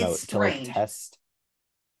it's don't it's know, to like strange. test.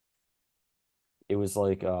 It was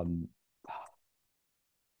like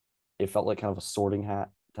it felt like kind of a sorting hat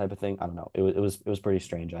type of thing. I don't know. It was pretty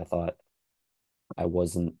strange. I thought I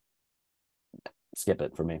wasn't skip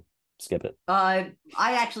it for me. Skip it. I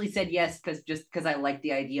actually said yes because I like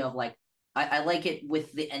the idea of like I like it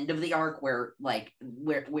with the end of the arc where like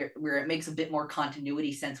where it makes a bit more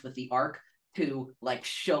continuity sense with the arc to like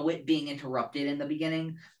show it being interrupted in the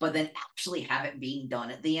beginning, but then actually have it being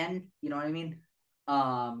done at the end. You know what I mean?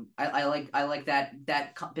 I like that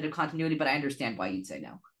bit of continuity, but I understand why you'd say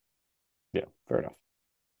no. Yeah, fair enough.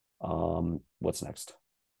 What's next?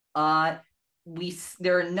 Uh,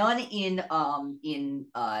 there are none in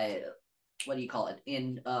what do you call it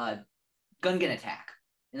in Gungan Attack.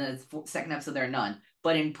 In the second episode, there are none.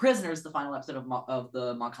 But in Prisoners, the final episode of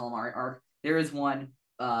the Mon Calamari arc, there is one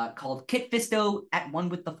called Kit Fisto at One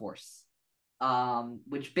with the Force,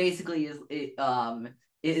 which basically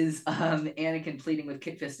is Anakin pleading with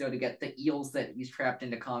Kit Fisto to get the eels that he's trapped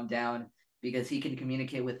in to calm down because he can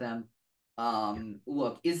communicate with them.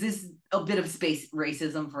 Look, is this a bit of space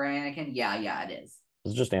racism for Anakin? Yeah, yeah, it is.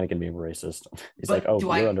 It's just Anakin being racist. He's like, But "Oh, do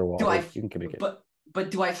you're I do underwater. I You can communicate." but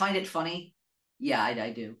do I find it funny? Yeah,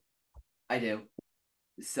 I do. I do.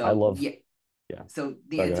 I So love, yeah. yeah. So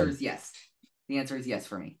the Sorry, go answer ahead. is yes. The answer is yes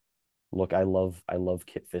for me. Look, I love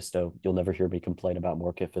Kit Fisto. You'll never hear me complain about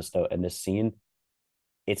more Kit Fisto. And this scene,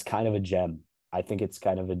 it's kind of a gem. I think it's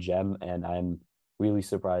kind of a gem, and I'm really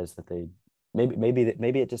surprised that they maybe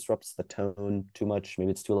it disrupts the tone too much.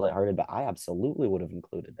 Maybe it's too lighthearted, but I absolutely would have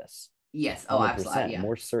included this. Yes. Oh, absolutely. 100%, Yeah.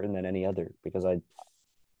 more certain than any other, because I'm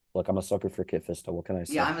a sucker for Kit Fisto. What can I Yeah,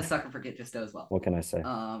 say? I'm a sucker for Kit Fisto as well. What can I say?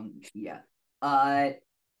 Yeah. Uh,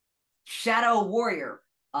 Shadow Warrior.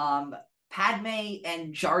 Um, Padme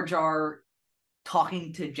and Jar Jar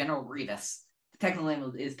talking to General Grievous. The technical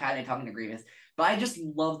name is Padme talking to Grievous. But I just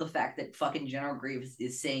love the fact that fucking General Grievous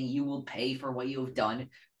is saying you will pay for what you have done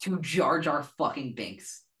to Jar Jar fucking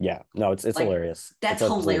Binks. Yeah, no, it's Like, hilarious. It's that's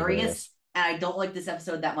absolutely hilarious. hilarious. And I don't like this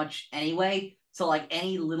episode that much anyway. So like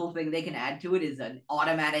any little thing they can add to it is an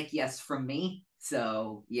automatic yes from me.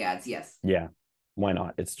 So yeah, it's yes. Yeah, why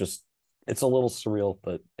not? It's a little surreal,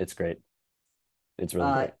 but it's great. It's really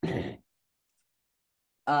Uh great.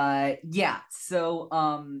 yeah. So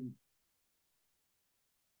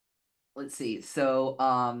let's see. So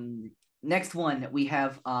next one we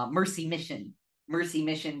have Mercy Mission. Mercy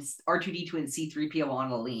Missions R2D2 and C3PO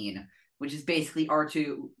on Aline, which is basically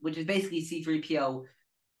C3PO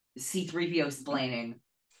C3PO explaining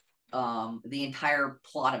the entire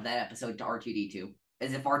plot of that episode to R2D2,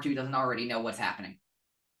 as if R2 doesn't already know what's happening.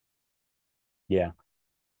 Yeah,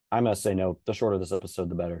 I must say no. The shorter this episode,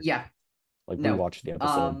 the better. Yeah, Like no. rewatch the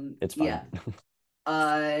episode. It's fine. Yeah.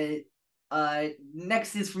 Uh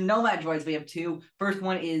Next is from Nomad Droids. We have two. First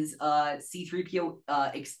one is C3PO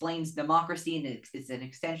explains democracy, and it's an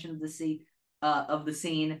extension of the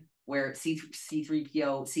scene where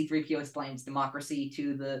C3PO explains democracy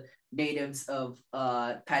to the natives of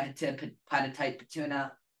Patatite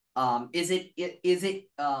Patuna. Is it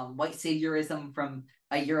white saviorism from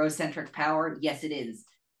a Eurocentric power? Yes, it is.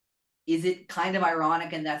 Is it kind of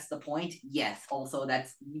ironic and that's the point? Yes. Also,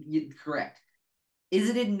 that's correct. Is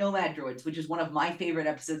it in Nomad Droids, which is one of my favorite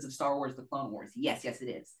episodes of Star Wars: The Clone Wars? Yes, yes, it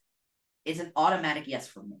is. It's an automatic yes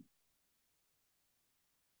for me.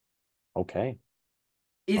 Okay.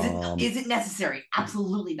 Is it necessary?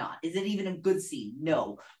 Absolutely not. Is it even a good scene?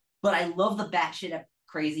 No. But I love the batshit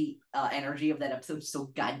crazy energy of that episode so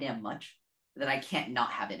goddamn much that I can't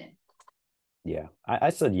not have it in. Yeah,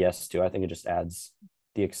 I said yes too. I think it just adds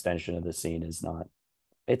the extension of the scene is not.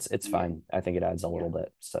 It's Yeah, fine. I think it adds a yeah. little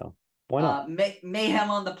bit. So why not?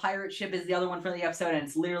 Mayhem on the pirate ship is the other one from the episode, and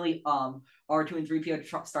it's literally R2 and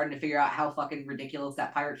 3PO starting to figure out how fucking ridiculous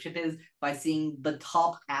that pirate ship is by seeing the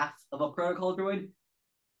top half of a protocol droid.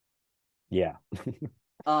 Yeah,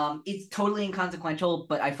 It's totally inconsequential,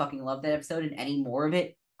 but I fucking love that episode, and any more of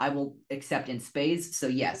it, I will accept in spades. So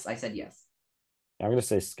yes, I said yes. I'm gonna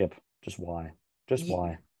say skip. Just why? Just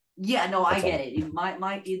why? Yeah, no, I That's get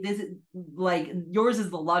all. it. This is like yours is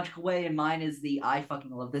the logical way, and mine is the I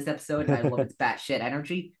fucking love this episode, and I love its batshit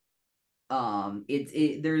energy.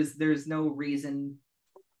 There's no reason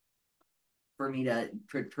for me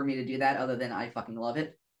to do that other than I fucking love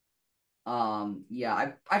it.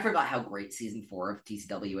 Yeah, I forgot how great season 4 of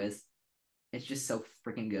TCW is. It's just so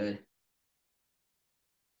freaking good.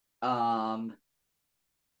 Um,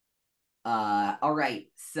 all right.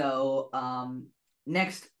 So,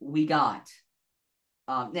 next we got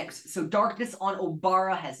next. So Darkness on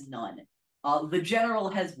Umbara has none. The General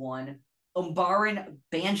has one. Umbaran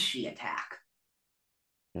Banshee attack.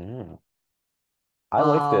 Mm. I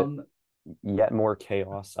liked it. Um, Yet more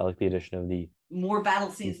chaos. I like the addition of more battle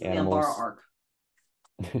these scenes in the Umbara animals.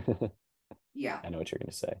 arc. Yeah. I know what you're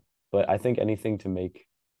gonna say, but I think anything to make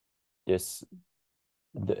this,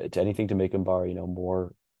 anything to make Umbar,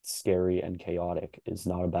 more scary and chaotic is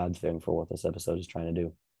not a bad thing for what this episode is trying to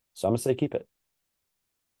do. So I'm gonna say keep it.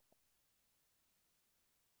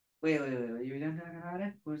 Wait. You were done talking about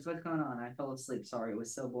it? What's going on? I fell asleep. Sorry, it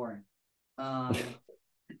was so boring. Um,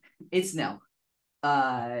 it's no.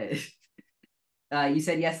 Uh, you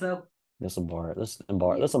said yes though. Yeah. This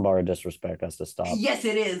Umbar disrespect has to stop. Yes,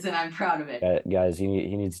 it is, and I'm proud of it. Guys, he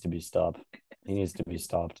needs to be stopped. He needs to be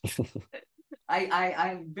stopped.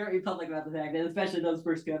 I'm very public about the fact that especially those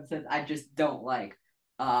first two episodes I just don't like.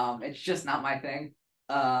 It's just not my thing.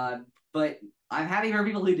 But I'm happy for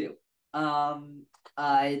people who do. Gonna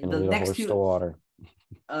The lead a next horse to two water.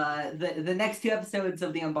 the next two episodes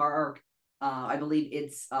of the Umbar arc, I believe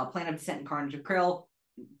it's Plan of Descent and Carnage of Krill.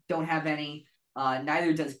 Don't have any.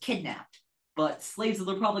 Neither does Kidnapped. But Slaves of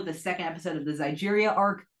the Republic, the second episode of the Zygeria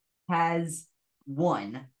arc, has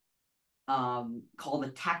one called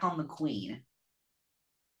Attack on the Queen.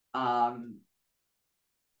 Um,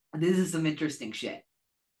 this is some interesting shit.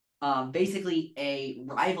 Basically, a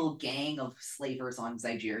rival gang of slavers on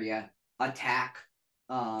Zygeria attack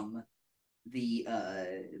um the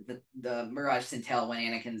Mirage Sintel when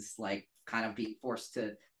Anakin's like kind of being forced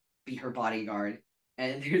to be her bodyguard,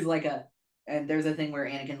 and there's a thing where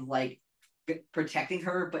Anakin's like protecting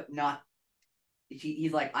her, but not.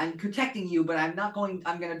 He's like, I'm protecting you, but I'm not going.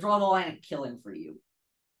 I'm gonna draw the line and kill him for you.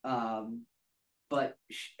 Um, but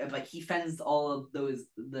he fends all of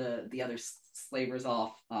the other slavers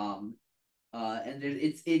off. And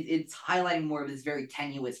it's highlighting more of this very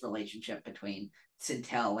tenuous relationship between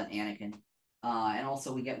Sintel and Anakin. And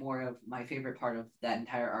also we get more of my favorite part of that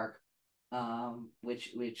entire arc,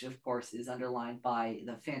 which of course is underlined by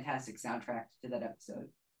the fantastic soundtrack to that episode.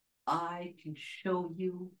 I can show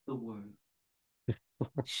you the world.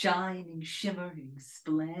 Shining, shimmering,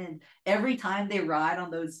 splendid. Every time they ride on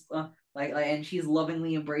those, and she's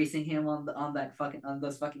lovingly embracing him on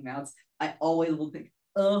those fucking mounts. I always will think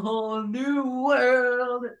a whole new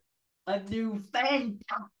world, a new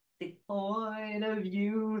fantastic point of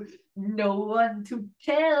view. No one to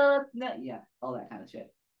tell. No, yeah, all that kind of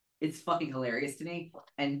shit. It's fucking hilarious to me,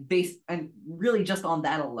 and really just on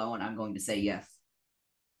that alone, I'm going to say yes.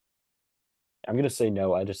 I'm gonna say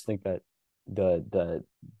no. I just think that the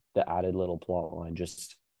the added little plot line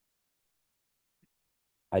just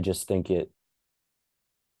I just think it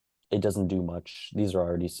doesn't do much. These are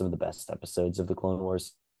already some of the best episodes of the Clone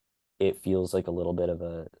Wars. It feels like a little bit of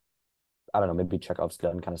a, I don't know, maybe Chekhov's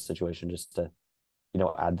gun kind of situation, just to,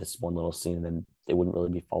 add this one little scene and then it wouldn't really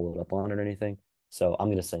be followed up on or anything. So I'm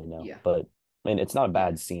gonna say no. Yeah. But I mean, it's not a Yeah.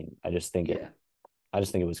 bad scene. I just think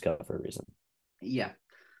it was cut for a reason. Yeah.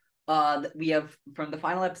 We have from the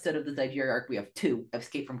final episode of the Nigeria arc, we have two: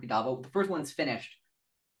 Escape from Kadavo. The first one's finished.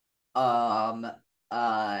 Um,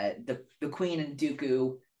 the Queen and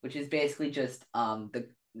Dooku, which is basically just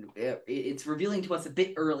it's revealing to us a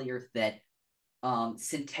bit earlier that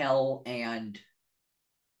Sintel and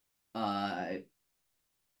uh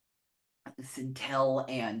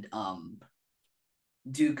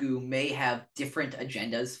Dooku may have different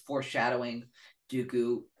agendas, foreshadowing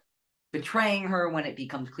Dooku betraying her when it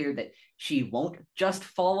becomes clear that she won't just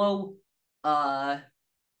follow uh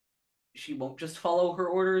her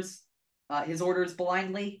orders, his orders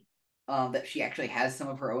blindly, that she actually has some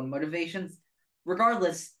of her own motivations.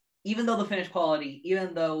 Regardless, even though the finished quality,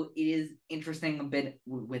 even though it is interesting a bit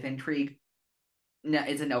with intrigue, no,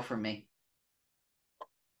 it's a no from me.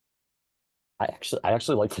 I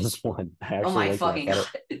actually like this one. I Oh actually my liked it. I fucking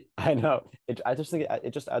thought god. it. I know. I just think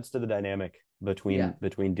it just adds to the dynamic Yeah.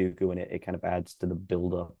 between Dooku, and it kind of adds to the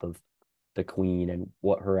buildup of the Queen and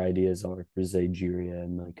what her ideas are for Zageria,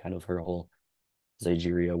 and like kind of her whole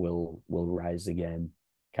Zageria will rise again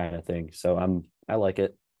kind of thing. So I like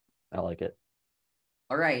it. I like it.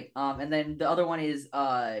 All right. And then the other one is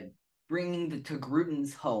bringing the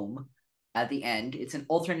Togrutans home at the end. It's an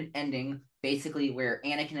alternate ending, basically where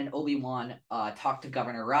Anakin and Obi-Wan talk to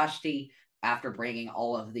Governor Rashti after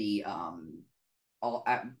all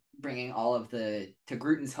bringing all of the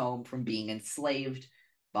Togrutans home from being enslaved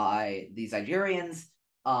by these Nigerians.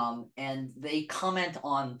 And they comment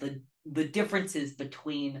on the differences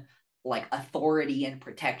between like authority and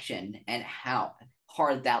protection and how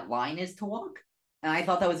hard that line is to walk. And I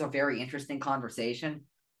thought that was a very interesting conversation.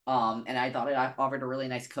 And I thought it offered a really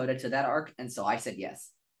nice coda to that arc, and so I said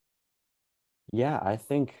yes. Yeah, I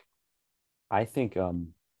think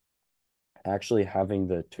actually having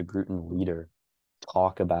the Togrutan leader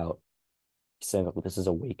talk about saying like this has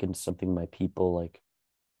awakened something in my people, like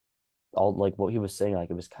all like what he was saying, like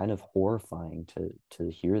it was kind of horrifying to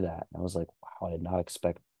hear that. And I was like, wow, I did not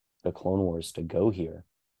expect the Clone Wars to go here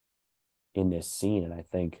in this scene. And I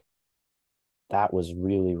think that was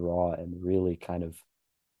really raw and really kind of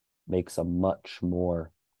makes a much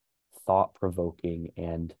more thought-provoking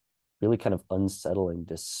and really kind of unsettling,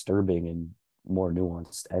 disturbing, and more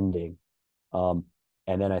nuanced ending. Um,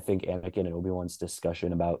 and then I think Anakin and Obi-Wan's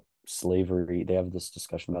discussion about slavery, they have this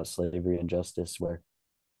discussion about slavery and justice where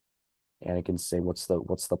Anakin say, "What's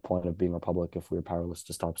the point of being a republic if we're powerless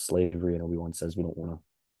to stop slavery?" And Obi-Wan says, "We don't want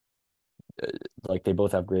to." Like they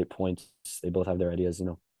both have great points. They both have their ideas.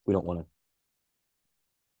 We don't want to.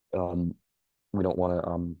 We don't want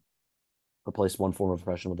to replace one form of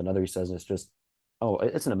oppression with another. He says, and it's just, oh,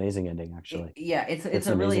 it's an amazing ending. Actually, Yeah, it's it's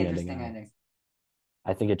a an really amazing ending. interesting ending.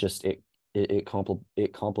 I think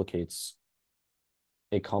it complicates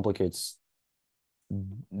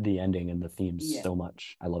the ending and the themes Yeah. so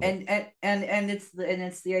much. I love it. And it's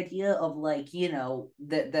the idea of like,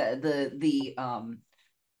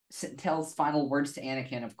 Tell's final words to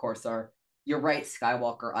Anakin, of course, are, "You're right,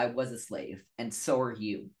 Skywalker, I was a slave, and so are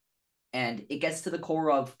you." And it gets to the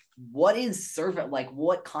core of what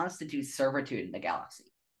constitutes servitude in the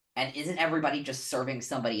galaxy. And isn't everybody just serving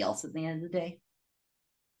somebody else at the end of the day?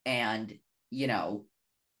 And, you know,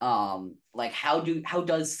 like how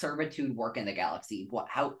does servitude work in the galaxy?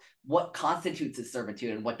 What constitutes as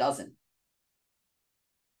servitude and what doesn't?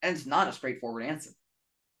 And it's not a straightforward answer.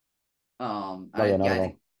 Oh I yeah, not yeah, at I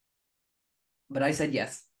think, all. but I said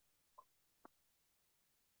yes.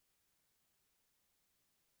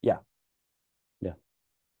 Yeah, yeah.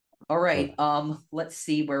 All Uh, right. Let's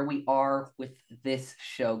see where we are with this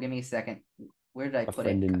show. Give me a second. Where did I a put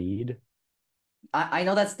friend it? in need. I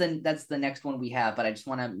know that's the next one we have, but I just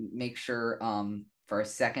want to make sure for a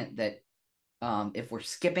second that if we're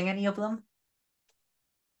skipping any of them.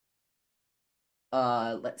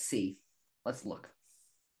 Let's see. Let's look.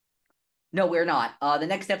 No, we're not. The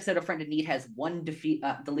next episode of Friend in Need has one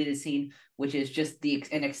deleted scene, which is just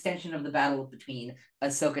an extension of the battle between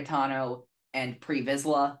Ahsoka Tano and Pre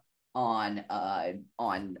Vizsla on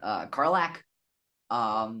Karlak.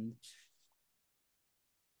 Um,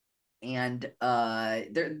 and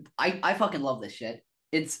there I fucking love this shit.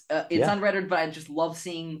 It's Yeah, unrendered, but I just love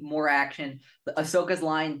seeing more action. The Ahsoka's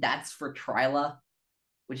line, "That's for Tryla,"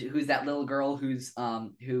 who's that little girl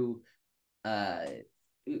uh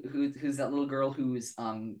who's that little girl who's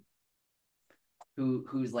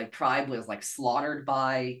whose like tribe was like slaughtered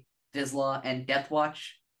by Vizsla and Deathwatch.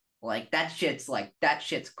 Like that shit's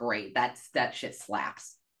great. That shit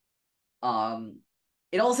slaps. Um,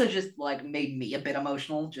 it also just like made me a bit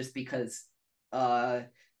emotional just because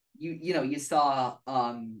you know you saw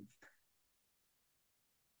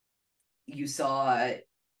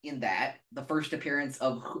in that the first appearance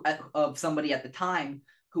of somebody at the time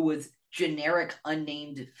who was generic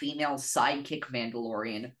unnamed female sidekick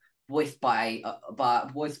Mandalorian voiced by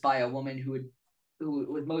a woman who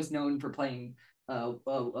was most known for playing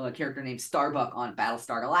a character named Starbuck on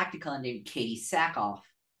Battlestar Galactica named Katie Sackhoff,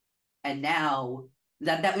 and now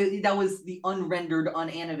that was the unrendered,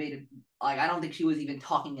 unanimated. Like I don't think she was even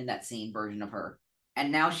talking in that scene version of her,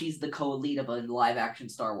 and now she's the co-lead of a live action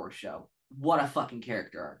Star Wars show. What a fucking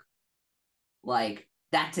character arc! Like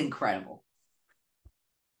that's incredible.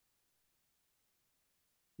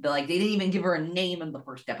 Like they didn't even give her a name in the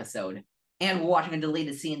first episode, and we're watching a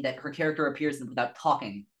deleted scene that her character appears in without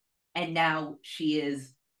talking, and now she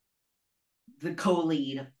is the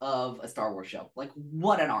co-lead of a Star Wars show. Like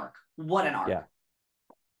what an arc! What an arc! Yeah,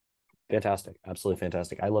 fantastic, absolutely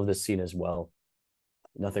fantastic. I love this scene as well.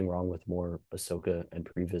 Nothing wrong with more Ahsoka and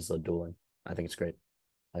Pre Vizsla dueling. I think it's great.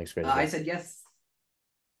 I think it's great. I said yes.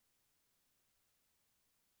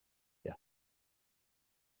 Yeah.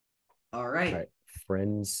 All right. All right.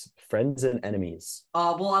 Friends and enemies.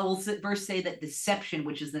 Well, I will first say that Deception,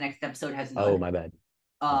 which is the next episode, has none. Oh, my bad.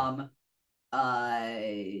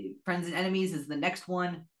 Friends and Enemies is the next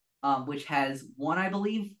one, which has one, I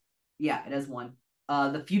believe. Yeah, it has one.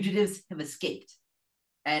 The fugitives have escaped,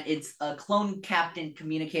 and it's a clone captain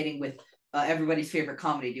communicating with everybody's favorite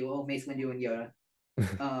comedy duo, Mace Windu and Yoda.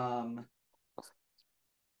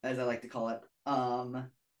 As I like to call it.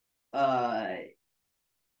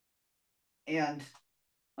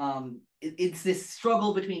 It's this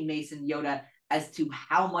struggle between Mace and Yoda as to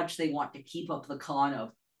how much they want to keep up the con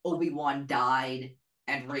of Obi-Wan died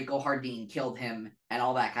and Rico Hardin killed him and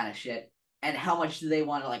all that kind of shit, and how much do they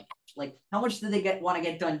want to like how much do they want to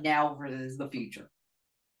get done now versus the future.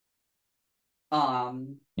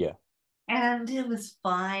 Yeah, and it was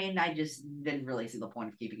fine. I just didn't really see the point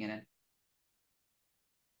of keeping it in.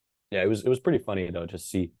 Yeah, it was pretty funny though to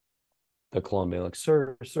see the clone being like,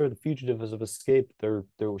 "Sir, the fugitives have escaped. They're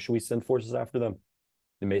should we send forces after them?"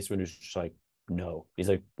 And Mace Windu's just like, "No." He's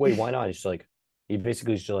like, "Wait, why not?" He's like, he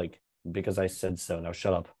basically just like, "Because I said so. Now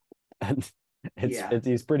shut up." And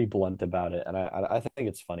he's pretty blunt about it, and I think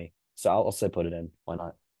it's funny. So I'll say put it in. Why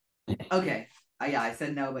not? Okay. Yeah, I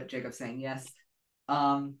said no, but Jacob's saying yes.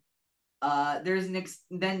 There's an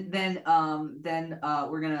then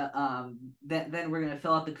we're gonna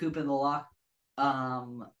fill out the coop in the lock.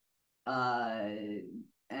 And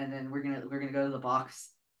then we're gonna go to the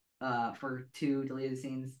box for 2 deleted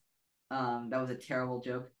scenes. That was a terrible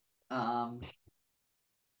joke. I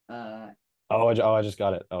just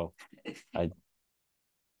got it. Oh,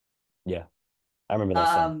 yeah, I remember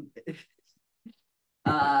that song.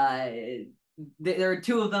 There are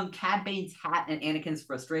 2 of them: Cad Bane's hat and Anakin's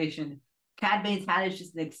frustration. Cad Bane's hat is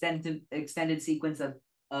just an extended sequence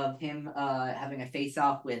of him having a face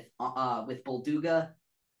off with Bolduga,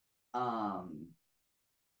 as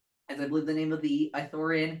I believe the name of the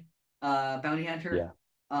Ithorian bounty hunter.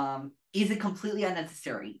 Yeah. Is it completely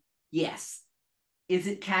unnecessary? Yes. Is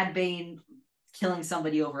it Cad Bane killing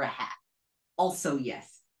somebody over a hat? Also,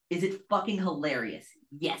 yes. Is it fucking hilarious?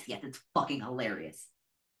 Yes, it's fucking hilarious.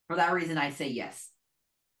 For that reason, I say yes.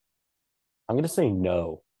 I'm gonna say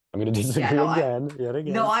no. I'm gonna disagree yet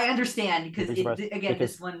again. No, I understand because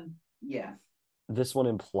this one, this one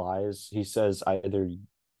implies, he says either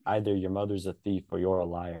your mother's a thief or you're a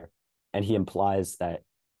liar, and he implies that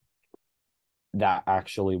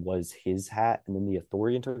actually was his hat, and then the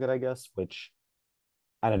Ithorian took it, I guess. Which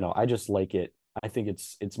I don't know. I just like it. I think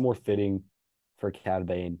it's more fitting for Cad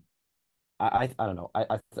Bane. I don't know.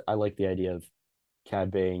 I like the idea of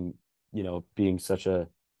Cad Bane, being such a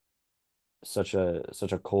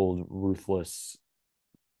cold, ruthless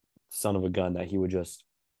son of a gun that he would just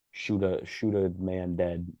shoot a man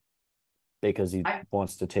dead because he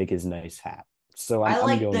wants to take his nice hat. So I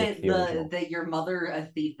like the your mother a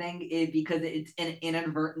thief thing because it's an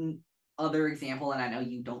inadvertent other example, and I know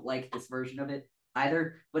you don't like this version of it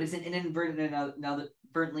either, but it's an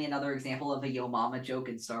inadvertently another example of a Yo Mama joke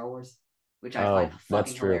in Star Wars, which I find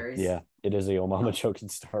fucking hilarious. Yeah, it is a Yo Mama joke in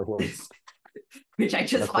Star Wars. Which I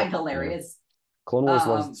just find hilarious. Clone Wars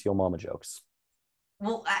loves its Yo Mama jokes.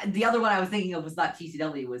 Well, the other one I was thinking of was not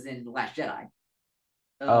TCW, was in The Last Jedi.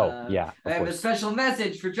 Yeah. I have a special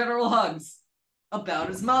message for General Hugs about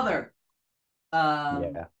his mother.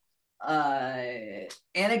 Yeah.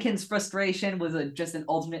 Anakin's frustration was just an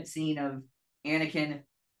ultimate scene of Anakin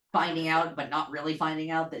finding out, but not really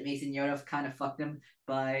finding out that Mason Yoda kind of fucked him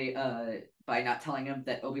by not telling him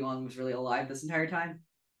that Obi-Wan was really alive this entire time.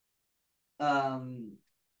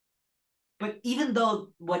 But even though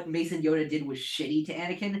what Mason Yoda did was shitty to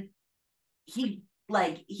Anakin, he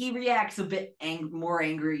reacts a bit more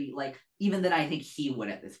angry, like even than I think he would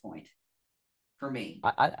at this point. For me,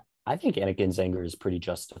 I think Anakin's anger is pretty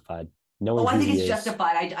justified. oh, Knowing I who think he it's is.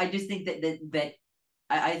 justified. I just think that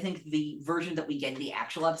I think the version that we get in the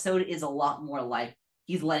actual episode is a lot more like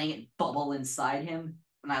he's letting it bubble inside him,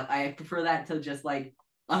 and I prefer that to just like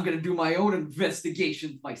I'm gonna do my own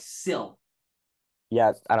investigations myself.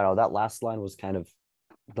 Yeah, I don't know. That last line was kind of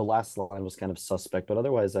the last line was kind of suspect, but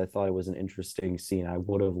otherwise I thought it was an interesting scene. I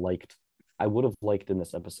would have liked in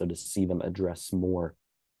this episode to see them address more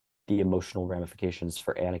the emotional ramifications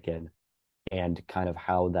for Anakin and kind of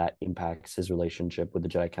how that impacts his relationship with the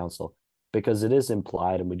Jedi Council. Because it is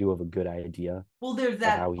implied and we do have a good idea Well, there's of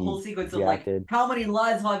that how he whole sequence of like, reacted. how many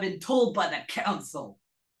lies have I been told by the council?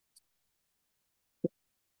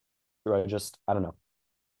 Or I don't know.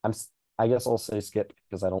 I'm I guess I'll say skip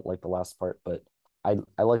because I don't like the last part, but I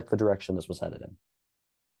like the direction this was headed in.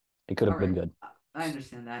 It could All have been right, good. I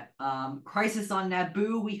understand that. Crisis on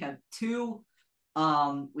Naboo, we have two,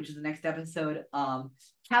 which is the next episode.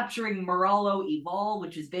 Capturing Moralo Evol,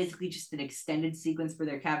 which is basically just an extended sequence for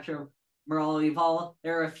their capture of Moralo Evol.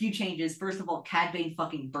 There are a few changes. First of all, Cad Bane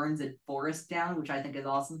fucking burns a forest down, which I think is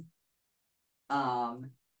awesome.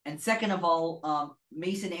 And second of all,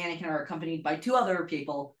 Mason and Anakin are accompanied by two other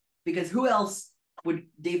people, because who else would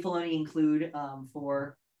Dave Filoni include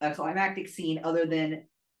for a climactic scene other than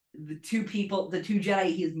the two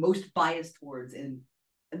Jedi he is most biased towards, and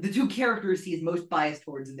the two characters he is most biased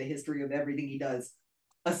towards in the history of everything he does,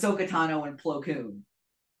 Ahsoka Tano and Plo Koon.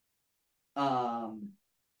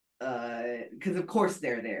 Because of course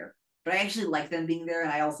they're there, but I actually like them being there,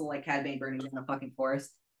 and I also like Cad Bane burning in a fucking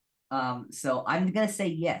forest. So I'm gonna say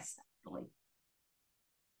yes, actually.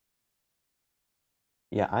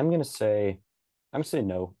 Yeah, I'm gonna say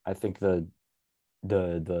no. I think the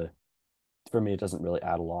for me it doesn't really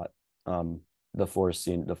add a lot. The forest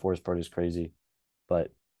scene, the forest part is crazy.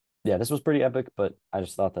 But yeah, this was pretty epic, but I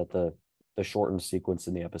just thought that the shortened sequence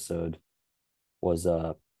in the episode was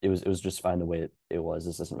it was just fine the way it was.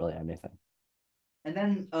 This doesn't really add anything. And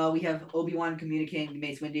then we have Obi-Wan communicating to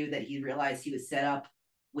Mace Windu that he realized he was set up,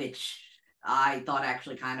 which I thought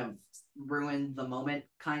actually kind of ruined the moment,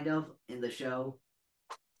 kind of, in the show.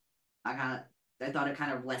 I thought it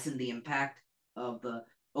kind of lessened the impact of the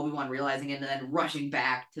Obi-Wan realizing it and then rushing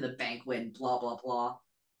back to the banquet and blah blah blah.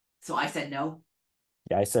 So I said no.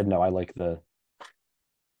 Yeah, I said no. I like the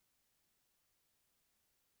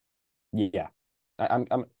yeah.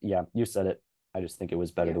 I'm yeah, you said it. I just think it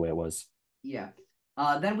was better Yeah. the way it was. Yeah.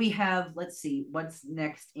 Then we have, let's see, what's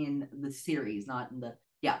next in the series, not in the,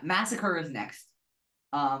 yeah, Massacre is next.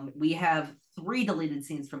 We have 3 deleted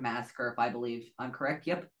scenes from Massacre, if I believe I'm correct.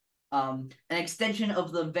 Yep. An extension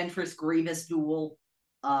of the Ventress Grievous duel,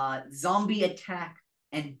 zombie attack,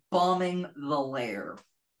 and bombing the lair.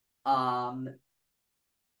 The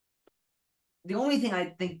only thing I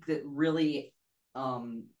think that really,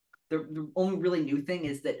 the only really new thing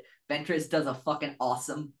is that Ventress does a fucking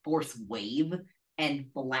awesome force wave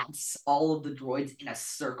and blasts all of the droids in a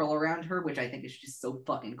circle around her, which I think is just so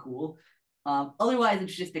fucking cool. Otherwise,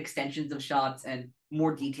 it's just extensions of shots and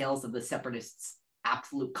more details of the Separatists'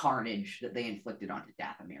 absolute carnage that they inflicted onto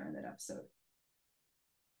Dathomir in that episode.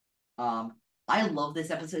 I love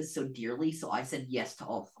this episode so dearly, so I said yes to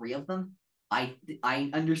all 3 of them. I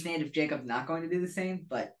understand if Jacob's not going to do the same,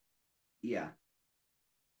 but yeah.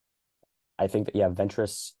 I think that yeah, the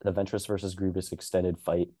Ventress versus Grievous extended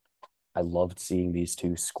fight. I loved seeing these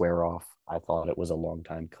two square off. I thought it was a long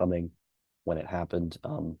time coming when it happened.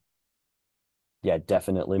 Yeah,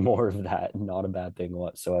 definitely more of that. Not a bad thing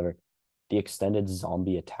whatsoever. The extended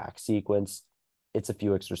zombie attack sequence, it's a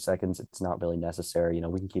few extra seconds. It's not really necessary. You know,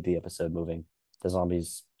 we can keep the episode moving. The zombie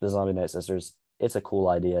night sisters, it's a cool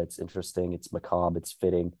idea. It's interesting. It's macabre. It's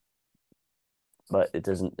fitting. But it's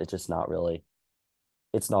just not really,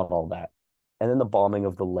 it's not all that. And then the bombing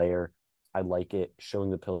of the lair, I like it, showing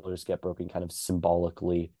the pillars get broken kind of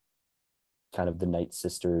symbolically, kind of the Night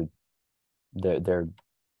Sister, their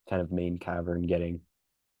kind of main cavern getting,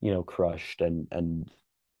 you know, crushed, and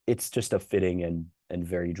it's just a fitting and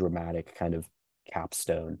very dramatic kind of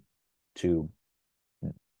capstone to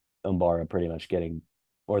Umbara pretty much getting,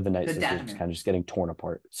 or the Night The Sisters Dathomir. kind of just getting torn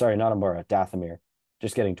apart. Sorry, not Umbara, Dathomir,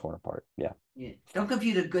 just getting torn apart. Yeah. Yeah. Don't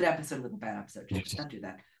confuse a good episode with a bad episode. Don't do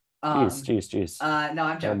that. Jeez, Um, jeez, jeez. no,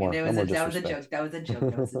 I'm No joking. more, no more That was a disrespect. joke. That was a joke.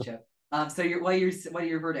 That was a joke. So what are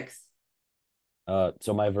your verdicts?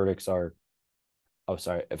 So my verdicts are, oh,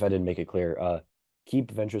 sorry, if I didn't make it clear,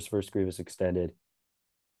 keep Ventress vs. Grievous extended.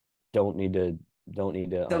 Don't need to, don't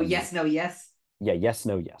need to, So yes, no, yes. yeah, yes,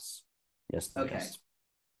 no, yes. Yes, no, Okay. yes.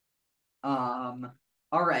 Um,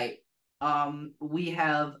 all right. We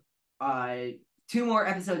have uh two more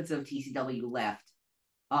episodes of TCW left.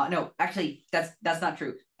 No, actually, that's not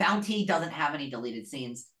true. Bounty doesn't have any deleted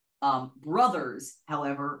scenes. Brothers,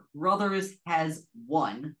 however, Brothers has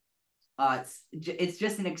one. It's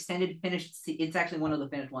just an extended finished. It's actually one of the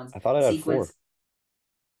finished ones. I thought I had Sequence.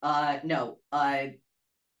 four. No.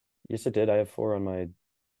 Yes, it did. I have four on my,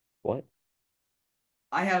 what?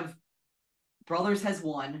 I have Brothers has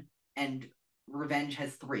one, and Revenge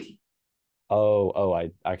has three. I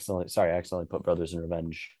accidentally put Brothers in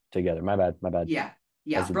Revenge together. My bad. Yeah,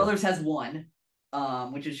 yeah. As you go. Brothers has one,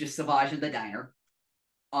 which is just Savage in the diner.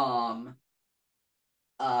 Um,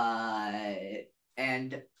 uh,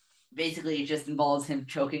 and basically it just involves him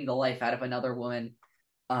choking the life out of another woman,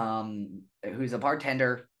 who's a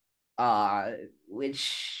bartender,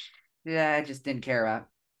 which yeah, I just didn't care about.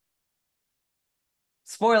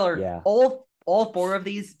 Spoiler: Yeah. all four of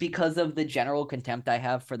these, because of the general contempt I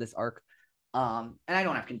have for this arc. And I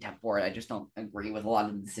don't have contempt for it. I just don't agree with a lot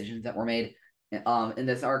of the decisions that were made, in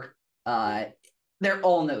this arc. Uh, they're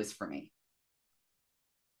all no's for me.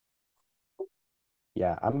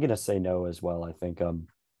 Yeah, I'm gonna say no as well. I think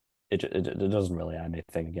it doesn't really add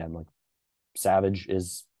anything again. Like Savage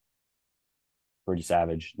is pretty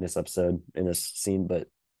savage in this episode, in this scene, but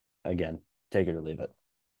again, take it or leave it.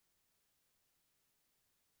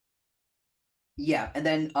 Yeah, and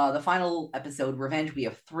then the final episode, Revenge, we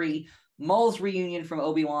have three. Maul's reunion from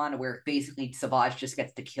Obi-Wan, where basically Savage just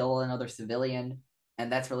gets to kill another civilian,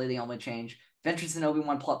 and that's really the only change. Ventress and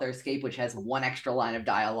Obi-Wan plot their escape, which has one extra line of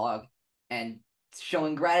dialogue, and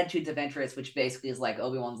showing gratitude to Ventress, which basically is like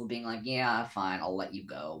Obi-Wan's being like, yeah, fine, I'll let you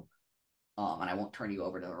go. And I won't turn you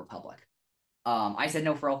over to the Republic. I said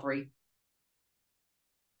no for all three.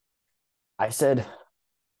 I said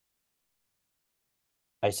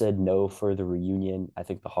I said no for the reunion. I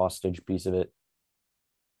think the hostage piece of it,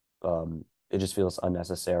 it just feels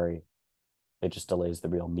unnecessary. It just delays the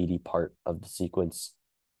real meaty part of the sequence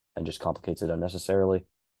and just complicates it unnecessarily.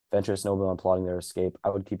 Ventress and Obi-Wan plotting their escape. I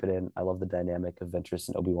would keep it in. I love the dynamic of Ventress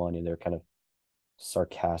and Obi-Wan and their kind of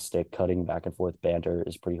sarcastic, cutting back and forth banter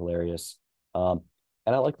is pretty hilarious.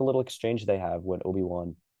 And I like the little exchange they have when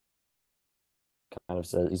Obi-Wan kind of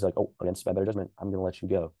says, he's like, "Oh, against my better judgment, I'm gonna let you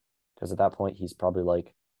go." Because at that point, he's probably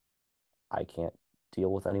like, I can't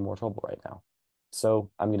deal with any more trouble right now. So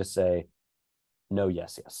I'm gonna say no,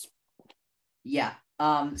 yes, yes. Yeah.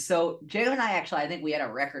 So Jacob and I actually, I think we had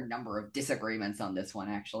a record number of disagreements on this one,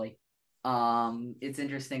 actually. It's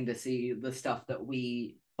interesting to see the stuff that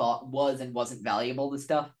we thought was and wasn't valuable, the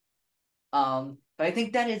stuff. But I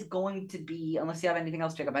think that is going to be, unless you have anything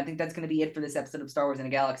else, Jacob, I think that's going to be it for this episode of Star Wars in a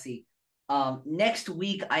Galaxy. Next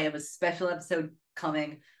week, I have a special episode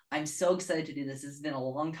coming. I'm so excited to do this. This has been a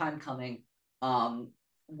long time coming.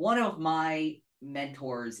 One of my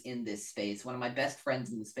mentors in this space, one of my best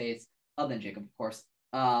friends in the space, other than Jacob, of course.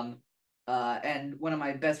 And one of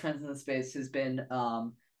my best friends in the space has been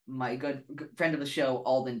my good friend of the show,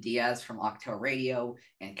 Alden Diaz from Octo Radio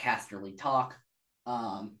and Casterly Talk.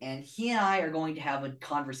 And he and I are going to have a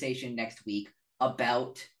conversation next week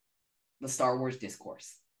about the Star Wars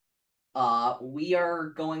discourse. We are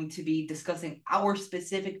going to be discussing our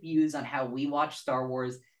specific views on how we watch Star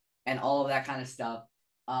Wars and all of that kind of stuff.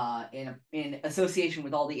 In association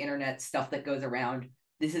with all the internet stuff that goes around.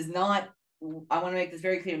 This is not. I want to make this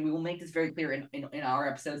very clear, and we will make this very clear in our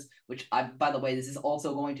episodes. Which, by the way, this is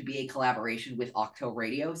also going to be a collaboration with Octo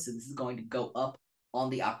Radio, so this is going to go up on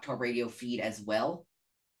the Octo Radio feed as well.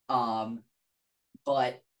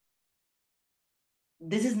 But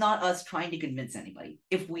this is not us trying to convince anybody.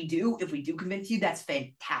 If we do convince you, that's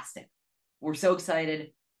fantastic. We're so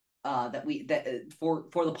excited for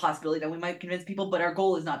the possibility that we might convince people, but our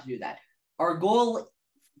goal is not to do that. Our goal,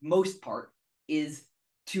 most part, is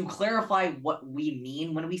to clarify what we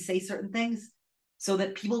mean when we say certain things, so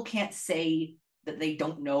that people can't say that they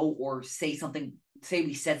don't know or say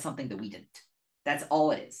we said something that we didn't. That's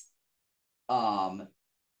all it is.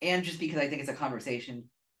 And just because I think it's a conversation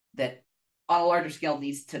that on a larger scale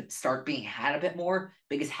needs to start being had a bit more,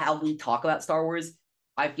 because how we talk about Star Wars,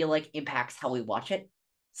 I feel like impacts how we watch it.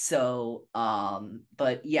 So,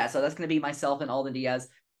 but yeah, so that's going to be myself and Alden Diaz.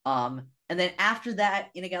 And then after that,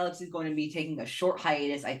 In a Galaxy is going to be taking a short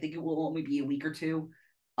hiatus. I think it will only be a week or two.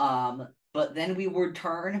 But then we will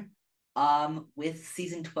return with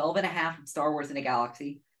season 12 and a half of Star Wars in a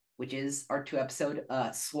Galaxy, which is our 2-episode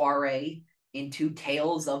soiree into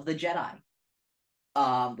Tales of the Jedi,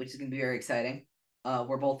 which is going to be very exciting.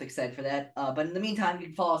 We're both excited for that. But in the meantime, you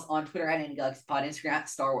can follow us on Twitter at @InAGalaxyPod, Instagram at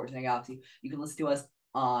Star Wars in a Galaxy. You can listen to us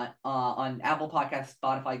on Apple Podcasts,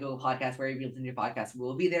 Spotify, Google Podcasts, wherever you listen to your podcasts.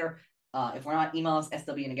 We'll be there. If we're not, email us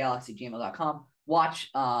swinagalaxy@gmail.com. Watch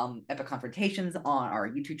Epic Confrontations on our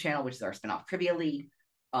YouTube channel, which is our spinoff Trivia League.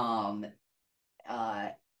 Um,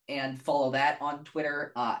 and follow that on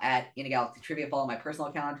Twitter at InAGalaxy Trivia. Follow my personal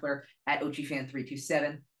account on Twitter at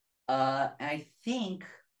OGFan327. I think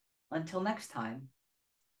until next time,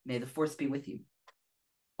 may the force be with you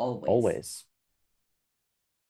always. Always.